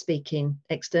out speaking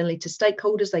externally to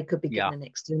stakeholders. They could be giving an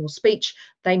external speech.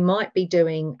 They might be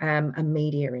doing a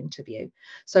media interview.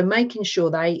 So making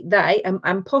sure they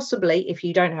and possibly, if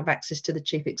you don't have access to the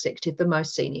chief executive, the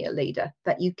most senior leader,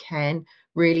 that you can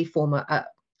really form a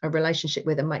relationship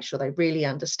with and make sure they really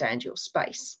understand your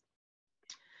space.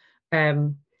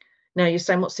 Now you're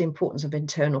saying, what's the importance of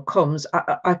internal comms?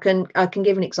 I can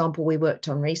give an example we worked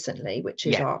on recently, which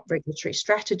is our regulatory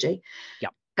strategy.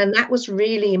 And that was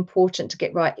really important to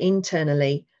get right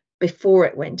internally before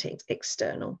it went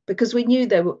external, because we knew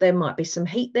there might be some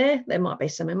heat there might be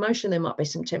some emotion, there might be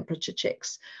some temperature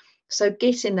checks. So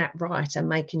getting that right and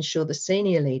making sure the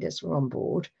senior leaders were on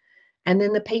board, and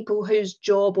then the people whose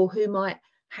job or who might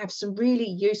have some really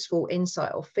useful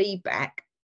insight or feedback,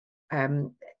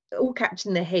 all captured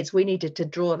in their heads, we needed to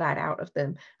draw that out of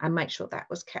them and make sure that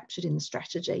was captured in the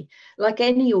strategy. Like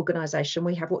any organisation,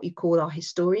 we have what you call our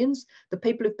historians, the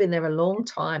people who've been there a long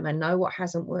time and know what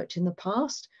hasn't worked in the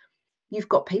past. You've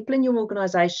got people in your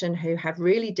organisation who have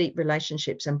really deep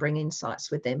relationships and bring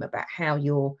insights with them about how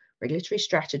your regulatory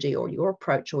strategy or your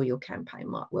approach or your campaign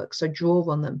might work. So draw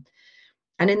on them.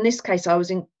 And in this case, I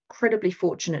was incredibly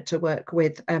fortunate to work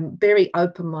with very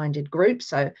open-minded groups.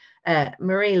 So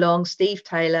Marie Long, Steve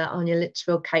Taylor, Anya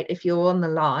Litchfield, Kate, if you're on the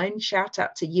line, shout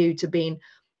out to you to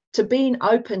being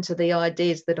open to the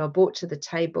ideas that I brought to the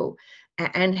table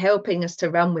and helping us to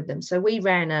run with them. So we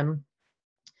ran,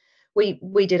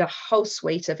 we did a whole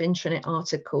suite of intranet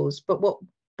articles, but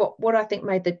what I think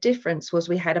made the difference was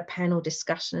we had a panel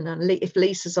discussion, and if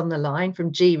Lisa's on the line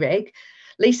from G-REG,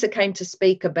 Lisa came to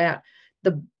speak about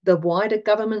the wider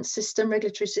government system,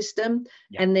 regulatory system.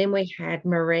 And then we had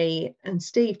Marie and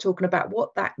Steve talking about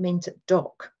what that meant at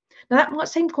DOC. Now that might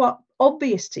seem quite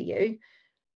obvious to you,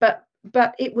 but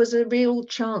it was a real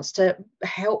chance to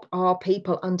help our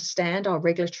people understand our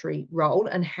regulatory role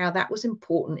and how that was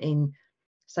important in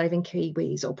saving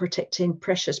kiwis or protecting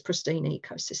precious pristine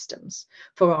ecosystems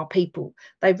for our people.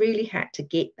 They really had to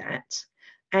get that.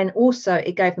 And also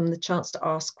it gave them the chance to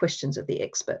ask questions of the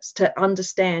experts, to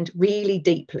understand really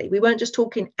deeply. We weren't just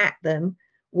talking at them.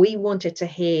 We wanted to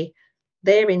hear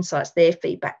their insights, their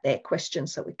feedback, their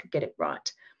questions, so we could get it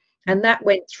right. And that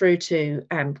went through to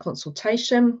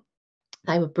consultation.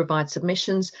 They would provide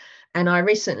submissions. And I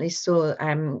recently saw,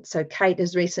 so Kate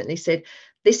has recently said,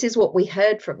 this is what we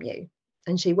heard from you.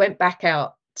 And she went back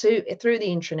out through the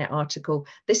intranet article.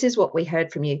 This is what we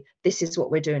heard from you. This is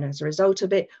what we're doing as a result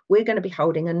of it. We're going to be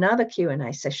holding another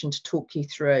Q&A session to talk you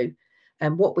through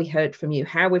what we heard from you,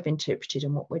 how we've interpreted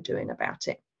and what we're doing about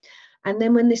it. And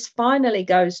then when this finally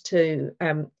goes to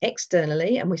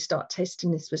externally and we start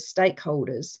testing this with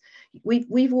stakeholders,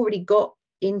 we've already got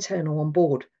internal on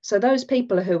board. So those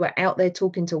people who are out there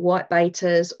talking to white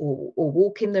baiters or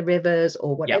walking the rivers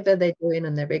or whatever they're doing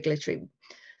in their regulatory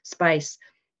space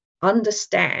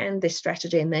understand this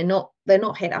strategy, and they're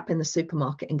not head up in the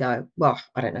supermarket and go, well,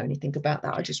 I don't know anything about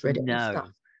that. I just read it and stuff.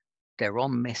 They're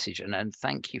on message, and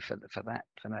thank you for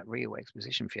that real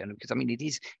exposition, Fiona, because I mean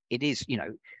it is you know,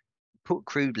 put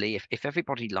crudely, if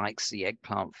everybody likes the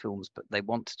eggplant films but they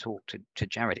want to talk to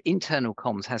Jared, internal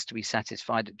comms has to be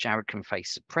satisfied that Jared can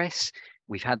face the press.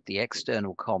 We've had the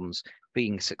external comms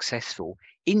being successful.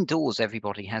 Indoors,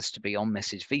 everybody has to be on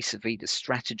message vis-a-vis the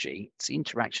strategy. It's the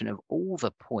interaction of all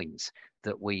the points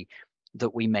that we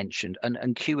mentioned,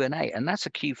 and Q&A, and that's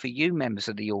a cue for you, members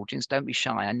of the audience. Don't be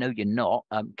shy. I know you're not.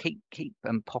 Keep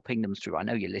popping them through. I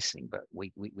know you're listening, but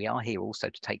we are here also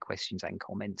to take questions and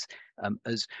comments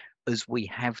as we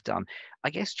have done. I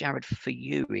guess, Jared, for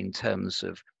you, in terms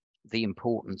of the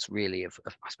importance really of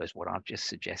I suppose what I've just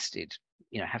suggested,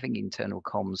 you know, having internal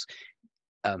comms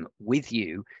with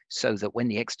you, so that when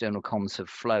the external comms have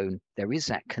flown, there is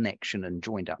that connection and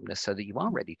joined upness, so that you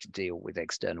are ready to deal with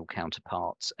external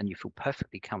counterparts and you feel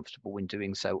perfectly comfortable in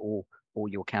doing so, or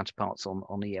your counterparts on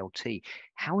ELT.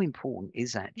 How important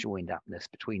is that joined upness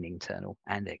between internal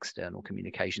and external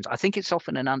communications? I think it's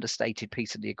often an understated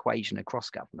piece of the equation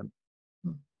across government.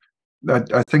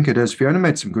 I think it is. Fiona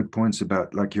made some good points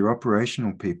about, like, your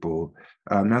operational people.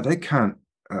 Now they can't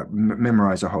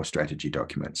memorize a whole strategy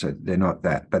document, so they're not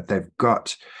that, but they've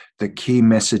got the key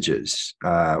messages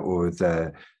or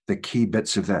the key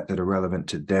bits of that are relevant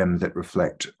to them, that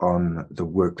reflect on the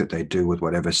work that they do with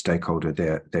whatever stakeholder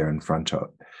they're in front of,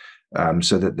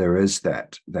 so that there is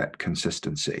that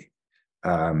consistency,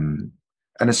 and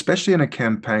especially in a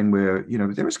campaign where, you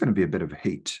know, there is going to be a bit of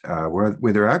heat, where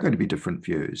there are going to be different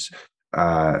views.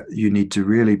 You need to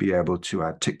really be able to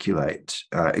articulate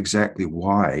exactly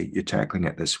why you're tackling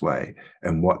it this way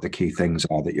and what the key things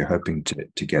are that you're hoping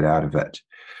to get out of it.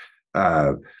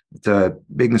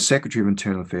 Being the Secretary of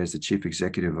Internal Affairs, the Chief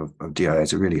Executive of DIA,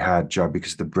 is a really hard job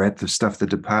because of the breadth of stuff the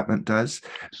department does.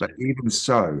 But even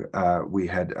so, we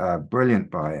had a brilliant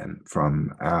buy-in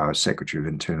from our Secretary of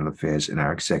Internal Affairs and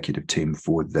our executive team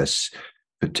for this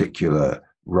particular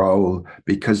role,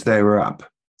 because they were up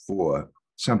for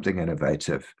something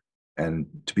innovative and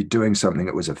to be doing something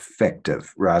that was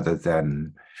effective rather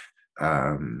than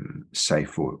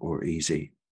safe or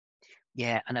easy.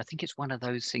 Yeah, and I think it's one of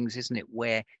those things, isn't it,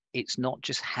 where it's not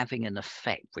just having an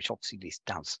effect, which obviously this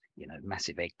does, you know,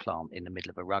 massive eggplant in the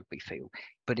middle of a rugby field,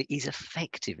 but it is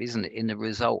effective, isn't it, in the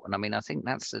result? And I mean, I think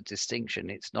that's the distinction.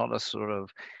 It's not a sort of,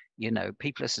 you know,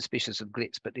 people are suspicious of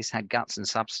glitz, but this had guts and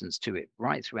substance to it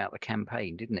right throughout the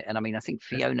campaign, didn't it? And I mean, I think,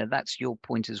 Fiona, that's your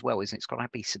point as well, isn't it? It's got to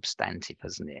be substantive,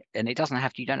 hasn't it? And it doesn't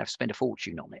have to, you don't have to spend a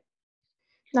fortune on it.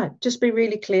 No, just be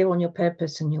really clear on your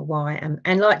purpose and your why.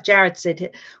 And like Jared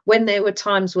said, when there were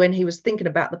times when he was thinking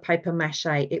about the paper mache,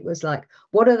 it was like,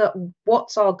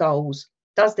 what's our goals?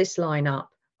 Does this line up?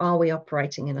 Are we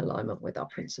operating in alignment with our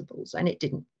principles? And it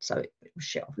didn't, so it was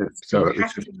shit off. So you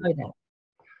have to know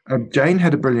that. Jane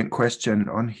had a brilliant question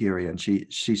on here, and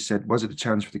she said, was it a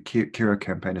challenge for the Kiro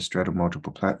campaign to straddle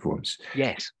multiple platforms?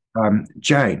 Yes.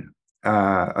 Jane,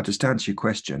 I'll just answer your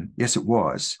question. Yes, it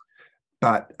was.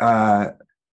 But our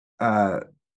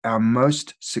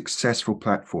most successful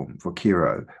platform for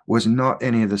Kiro was not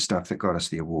any of the stuff that got us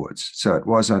the awards. So it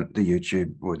wasn't the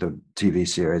YouTube or the TV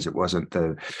series. It wasn't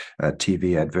the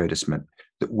TV advertisement.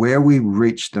 Where we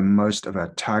reached the most of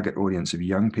our target audience of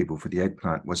young people for the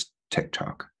eggplant was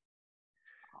TikTok.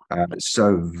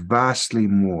 So vastly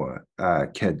more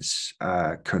kids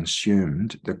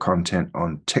consumed the content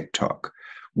on TikTok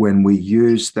when we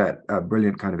used that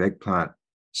brilliant kind of eggplant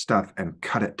stuff and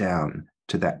cut it down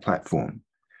to that platform.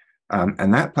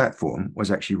 And that platform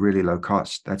was actually really low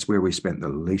cost. That's where we spent the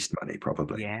least money,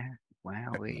 probably. Yeah,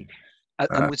 wow.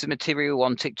 And was the material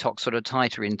on TikTok sort of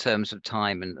tighter in terms of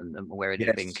time and where it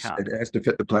had been Yes, cut? it has to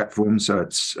fit the platform, so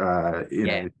it's you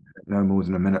know, no more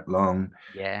than a minute long.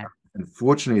 Yeah.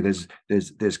 Unfortunately,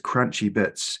 there's crunchy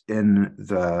bits in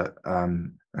the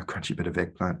a crunchy bit of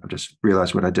eggplant. I just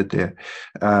realized what I did there.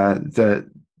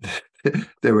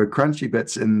 There were crunchy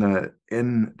bits in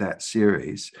that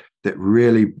series that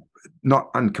really,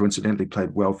 not uncoincidentally,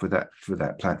 played well for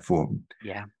that platform.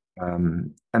 Yeah.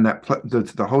 And that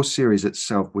the whole series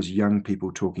itself was young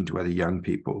people talking to other young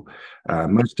people.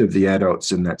 Most of the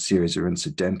adults in that series are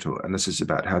incidental, and this is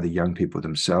about how the young people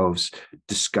themselves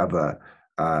discover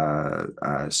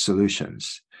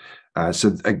solutions.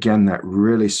 So again, that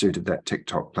really suited that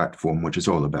TikTok platform, which is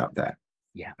all about that.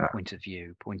 Yeah, point of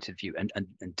view,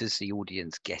 and does the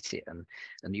audience get it,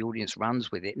 and the audience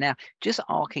runs with it. Now, just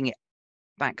arcing it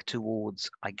back towards,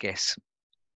 I guess,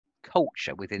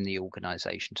 culture within the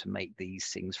organization to make these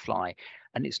things fly,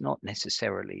 and it's not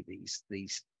necessarily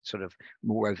these sort of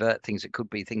more overt things. It could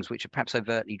be things which are perhaps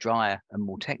overtly drier and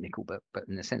more technical, but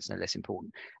in a sense no less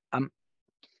important.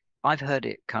 I've heard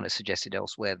it kind of suggested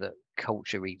elsewhere that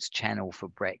culture eats channel for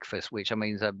breakfast, which I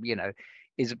mean, you know,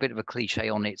 is a bit of a cliche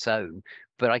on its own.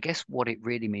 But I guess what it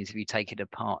really means, if you take it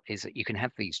apart, is that you can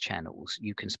have these channels,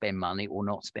 you can spend money or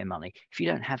not spend money. If you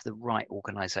don't have the right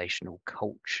organizational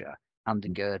culture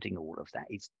undergirding all of that,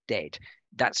 it's dead.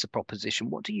 That's the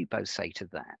proposition. What do you both say to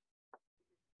that?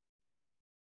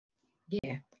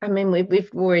 Yeah, I mean, we've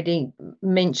already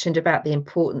mentioned about the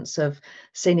importance of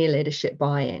senior leadership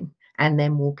buy-in and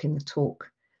then walking the talk,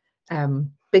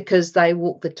 because they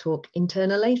walk the talk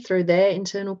internally through their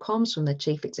internal comms, from their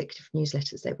chief executive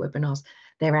newsletters, their webinars.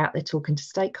 They're out there talking to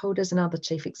stakeholders and other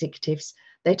chief executives.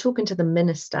 They're talking to the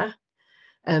minister.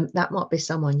 That might be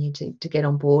someone you to get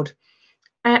on board.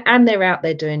 And they're out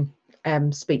there doing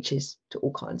speeches to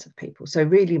all kinds of people. So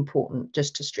really important,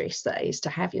 just to stress that, is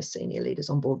to have your senior leaders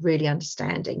on board, really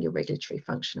understanding your regulatory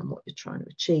function and what you're trying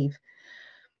to achieve.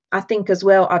 I think as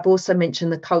well, I've also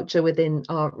mentioned the culture within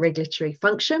our regulatory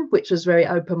function, which was very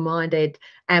open-minded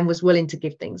and was willing to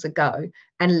give things a go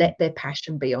and let their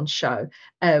passion be on show.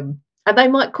 And they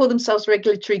might call themselves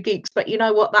regulatory geeks, but you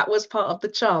know what? That was part of the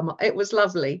charm. It was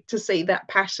lovely to see that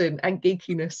passion and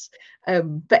geekiness,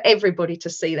 for everybody to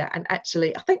see that. And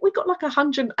actually, I think we got like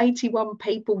 181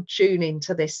 people tune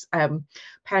into this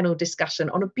panel discussion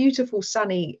on a beautiful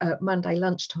sunny Monday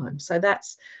lunchtime. So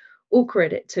that's all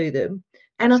credit to them.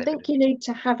 And I think you need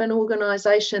to have an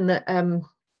organisation that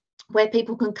where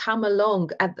people can come along.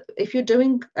 If you're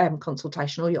doing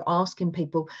consultation or you're asking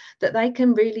people, that they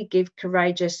can really give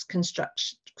courageous,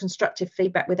 constructive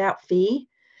feedback without fear,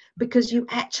 because you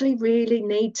actually really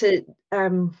need to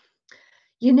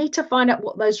find out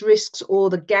what those risks or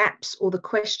the gaps or the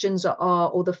questions are,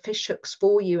 or the fish hooks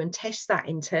for you, and test that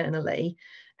internally.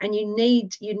 And you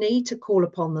need to call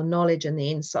upon the knowledge and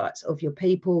the insights of your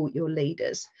people, your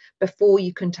leaders, before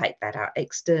you can take that out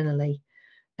externally.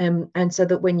 And so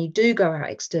that when you do go out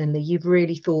externally, you've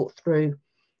really thought through,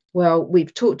 well,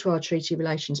 we've talked to our treaty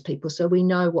relations people, so we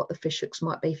know what the fish hooks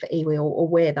might be for iwi, or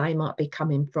where they might be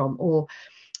coming from, or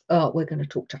we're going to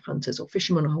talk to hunters or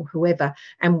fishermen or whoever.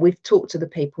 And we've talked to the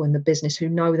people in the business who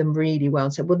know them really well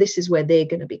and said, well, this is where they're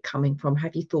going to be coming from.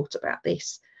 Have you thought about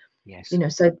this? Yes. You know,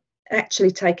 so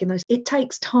actually taking those, it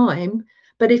takes time,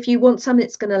 but if you want something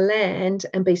that's going to land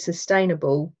and be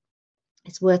sustainable,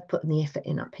 it's worth putting the effort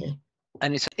in up here.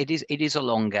 And it is a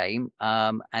long game,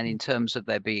 and in terms of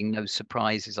there being no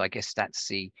surprises, I guess that's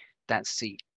the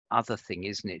other thing,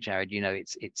 isn't it, Jared? You know,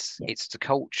 it's the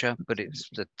culture, but it's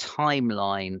the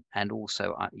timeline, and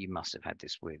also you must have had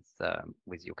this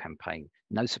with your campaign.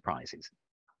 No surprises.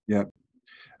 Yeah.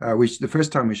 The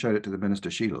first time we showed it to the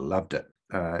minister, she loved it.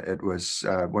 It was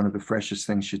one of the freshest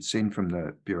things she'd seen from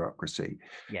the bureaucracy.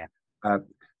 Yeah.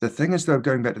 The thing is, though,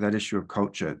 going back to that issue of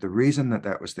culture, the reason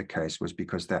that was the case was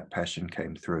because that passion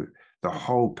came through. The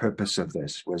whole purpose of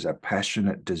this was a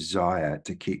passionate desire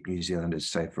to keep New Zealanders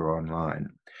safer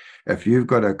online. If you've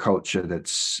got a culture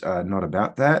that's not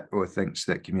about that, or thinks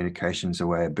that communication's a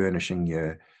way of burnishing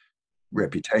your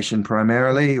reputation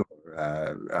primarily, or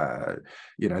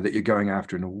you know, that you're going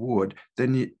after an award,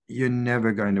 then you're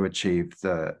never going to achieve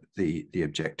the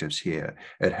objectives here.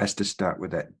 It has to start with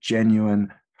that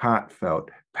genuine, heartfelt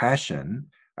passion,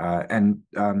 and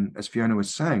as Fiona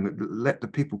was saying, let the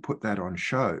people put that on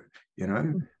show. You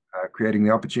know, creating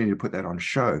the opportunity to put that on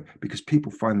show, because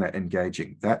people find that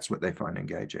engaging. That's what they find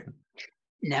engaging.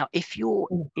 Now,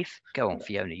 go on,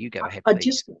 Fiona, you go ahead, I'll please.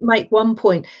 just make one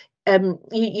point.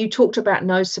 You talked about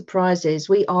no surprises.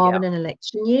 We are in an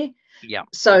election year, Yeah.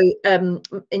 So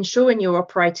ensuring you're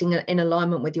operating in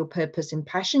alignment with your purpose and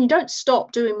passion. You don't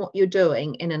stop doing what you're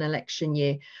doing in an election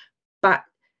year, but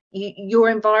your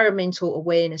environmental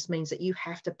awareness means that you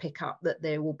have to pick up that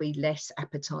there will be less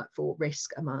appetite for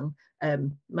risk among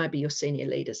maybe your senior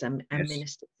leaders and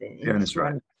ministers in this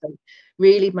right. So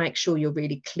really make sure you're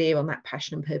really clear on that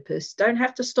passion and purpose. Don't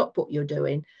have to stop what you're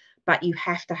doing, but you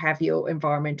have to have your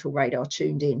environmental radar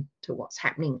tuned in to what's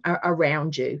happening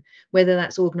around you, whether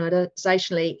that's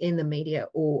organisationally, in the media,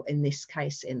 or in this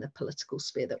case, in the political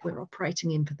sphere that we're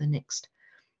operating in for the next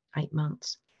 8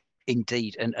 months.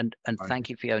 Indeed, and thank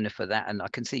you, Fiona, for that. And I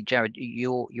can see, Jared,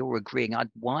 you're agreeing. I'd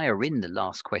wire in the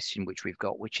last question which we've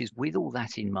got, which is, with all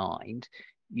that in mind,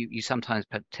 you sometimes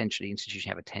potentially institutions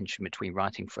have a tension between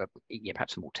writing for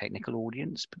perhaps a more technical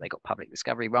audience, but they got public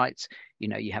discovery rights. You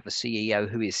know, you have a CEO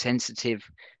who is sensitive,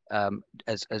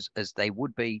 as they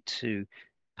would be, to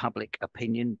public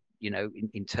opinion, you know,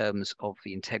 in terms of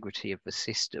the integrity of the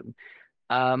system.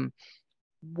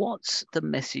 What's the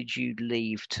message you'd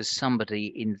leave to somebody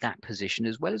in that position,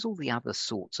 as well as all the other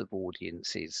sorts of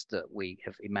audiences that we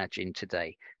have imagined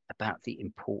today, about the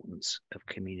importance of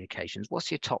communications? What's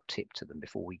your top tip to them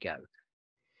before we go?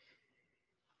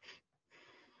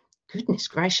 Goodness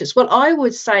gracious. Well, I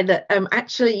would say that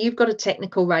actually you've got a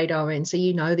technical radar in, so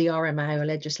you know the RMA or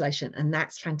legislation, and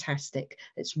that's fantastic.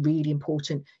 It's really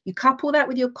important. You couple that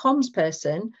with your comms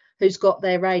person who's got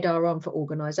their radar on for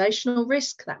organisational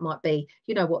risk. That might be,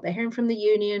 you know, what they're hearing from the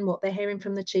union, what they're hearing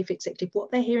from the chief executive, what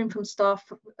they're hearing from staff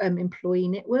employee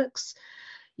networks.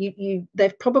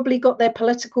 They've probably got their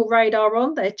political radar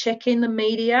on. They're checking the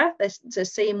media. They're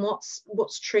seeing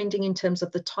what's trending in terms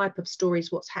of the type of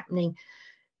stories, what's happening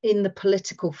in the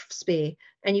political sphere,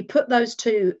 and you put those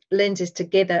two lenses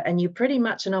together and you're pretty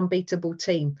much an unbeatable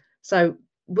team. So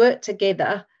work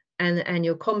together, and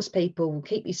your comms people will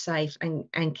keep you safe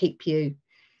and keep you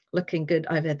looking good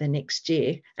over the next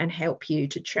year and help you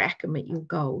to track and meet your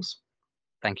goals.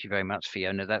 Thank you very much,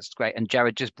 Fiona. That's great. And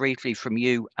Jared, just briefly from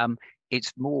you,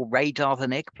 it's more radar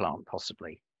than eggplant,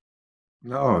 possibly.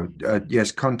 No,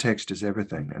 yes, context is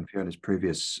everything. And Fiona's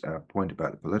previous point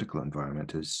about the political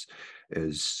environment is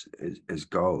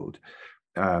gold.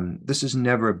 This is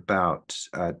never about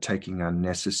taking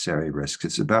unnecessary risks.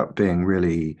 It's about being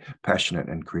really passionate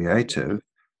and creative,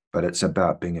 but it's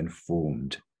about being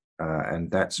informed. And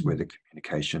that's where the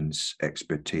communications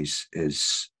expertise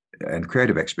is, and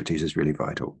creative expertise is really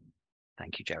vital.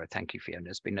 Thank you, Jared. Thank you, Fiona.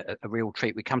 It's been a real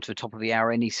treat. We come to the top of the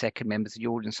hour any second, members of the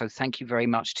audience. So thank you very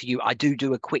much to you. I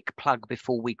do a quick plug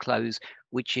before we close,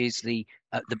 which is the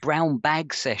brown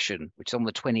bag session, which is on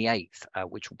the 28th,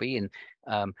 which will be in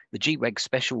the G-REG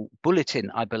special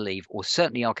bulletin, I believe, or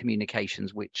certainly our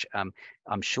communications, which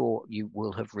I'm sure you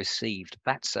will have received.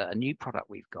 That's a new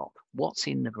product we've got. What's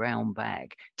in the brown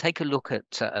bag? Take a look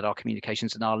at our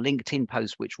communications and our LinkedIn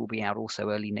post, which will be out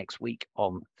also early next week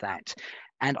on that.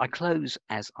 And I close,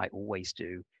 as I always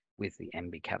do, with the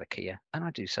MB Karakia, and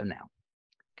I do so now.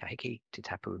 Kahiki te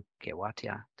tapu ke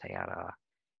watia te ara,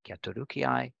 kia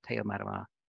torukiai te omarama,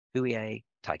 huie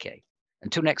taike.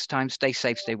 Until next time, stay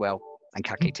safe, stay well, and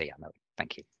ka kite anō.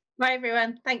 Thank you. Bye,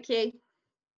 everyone. Thank you.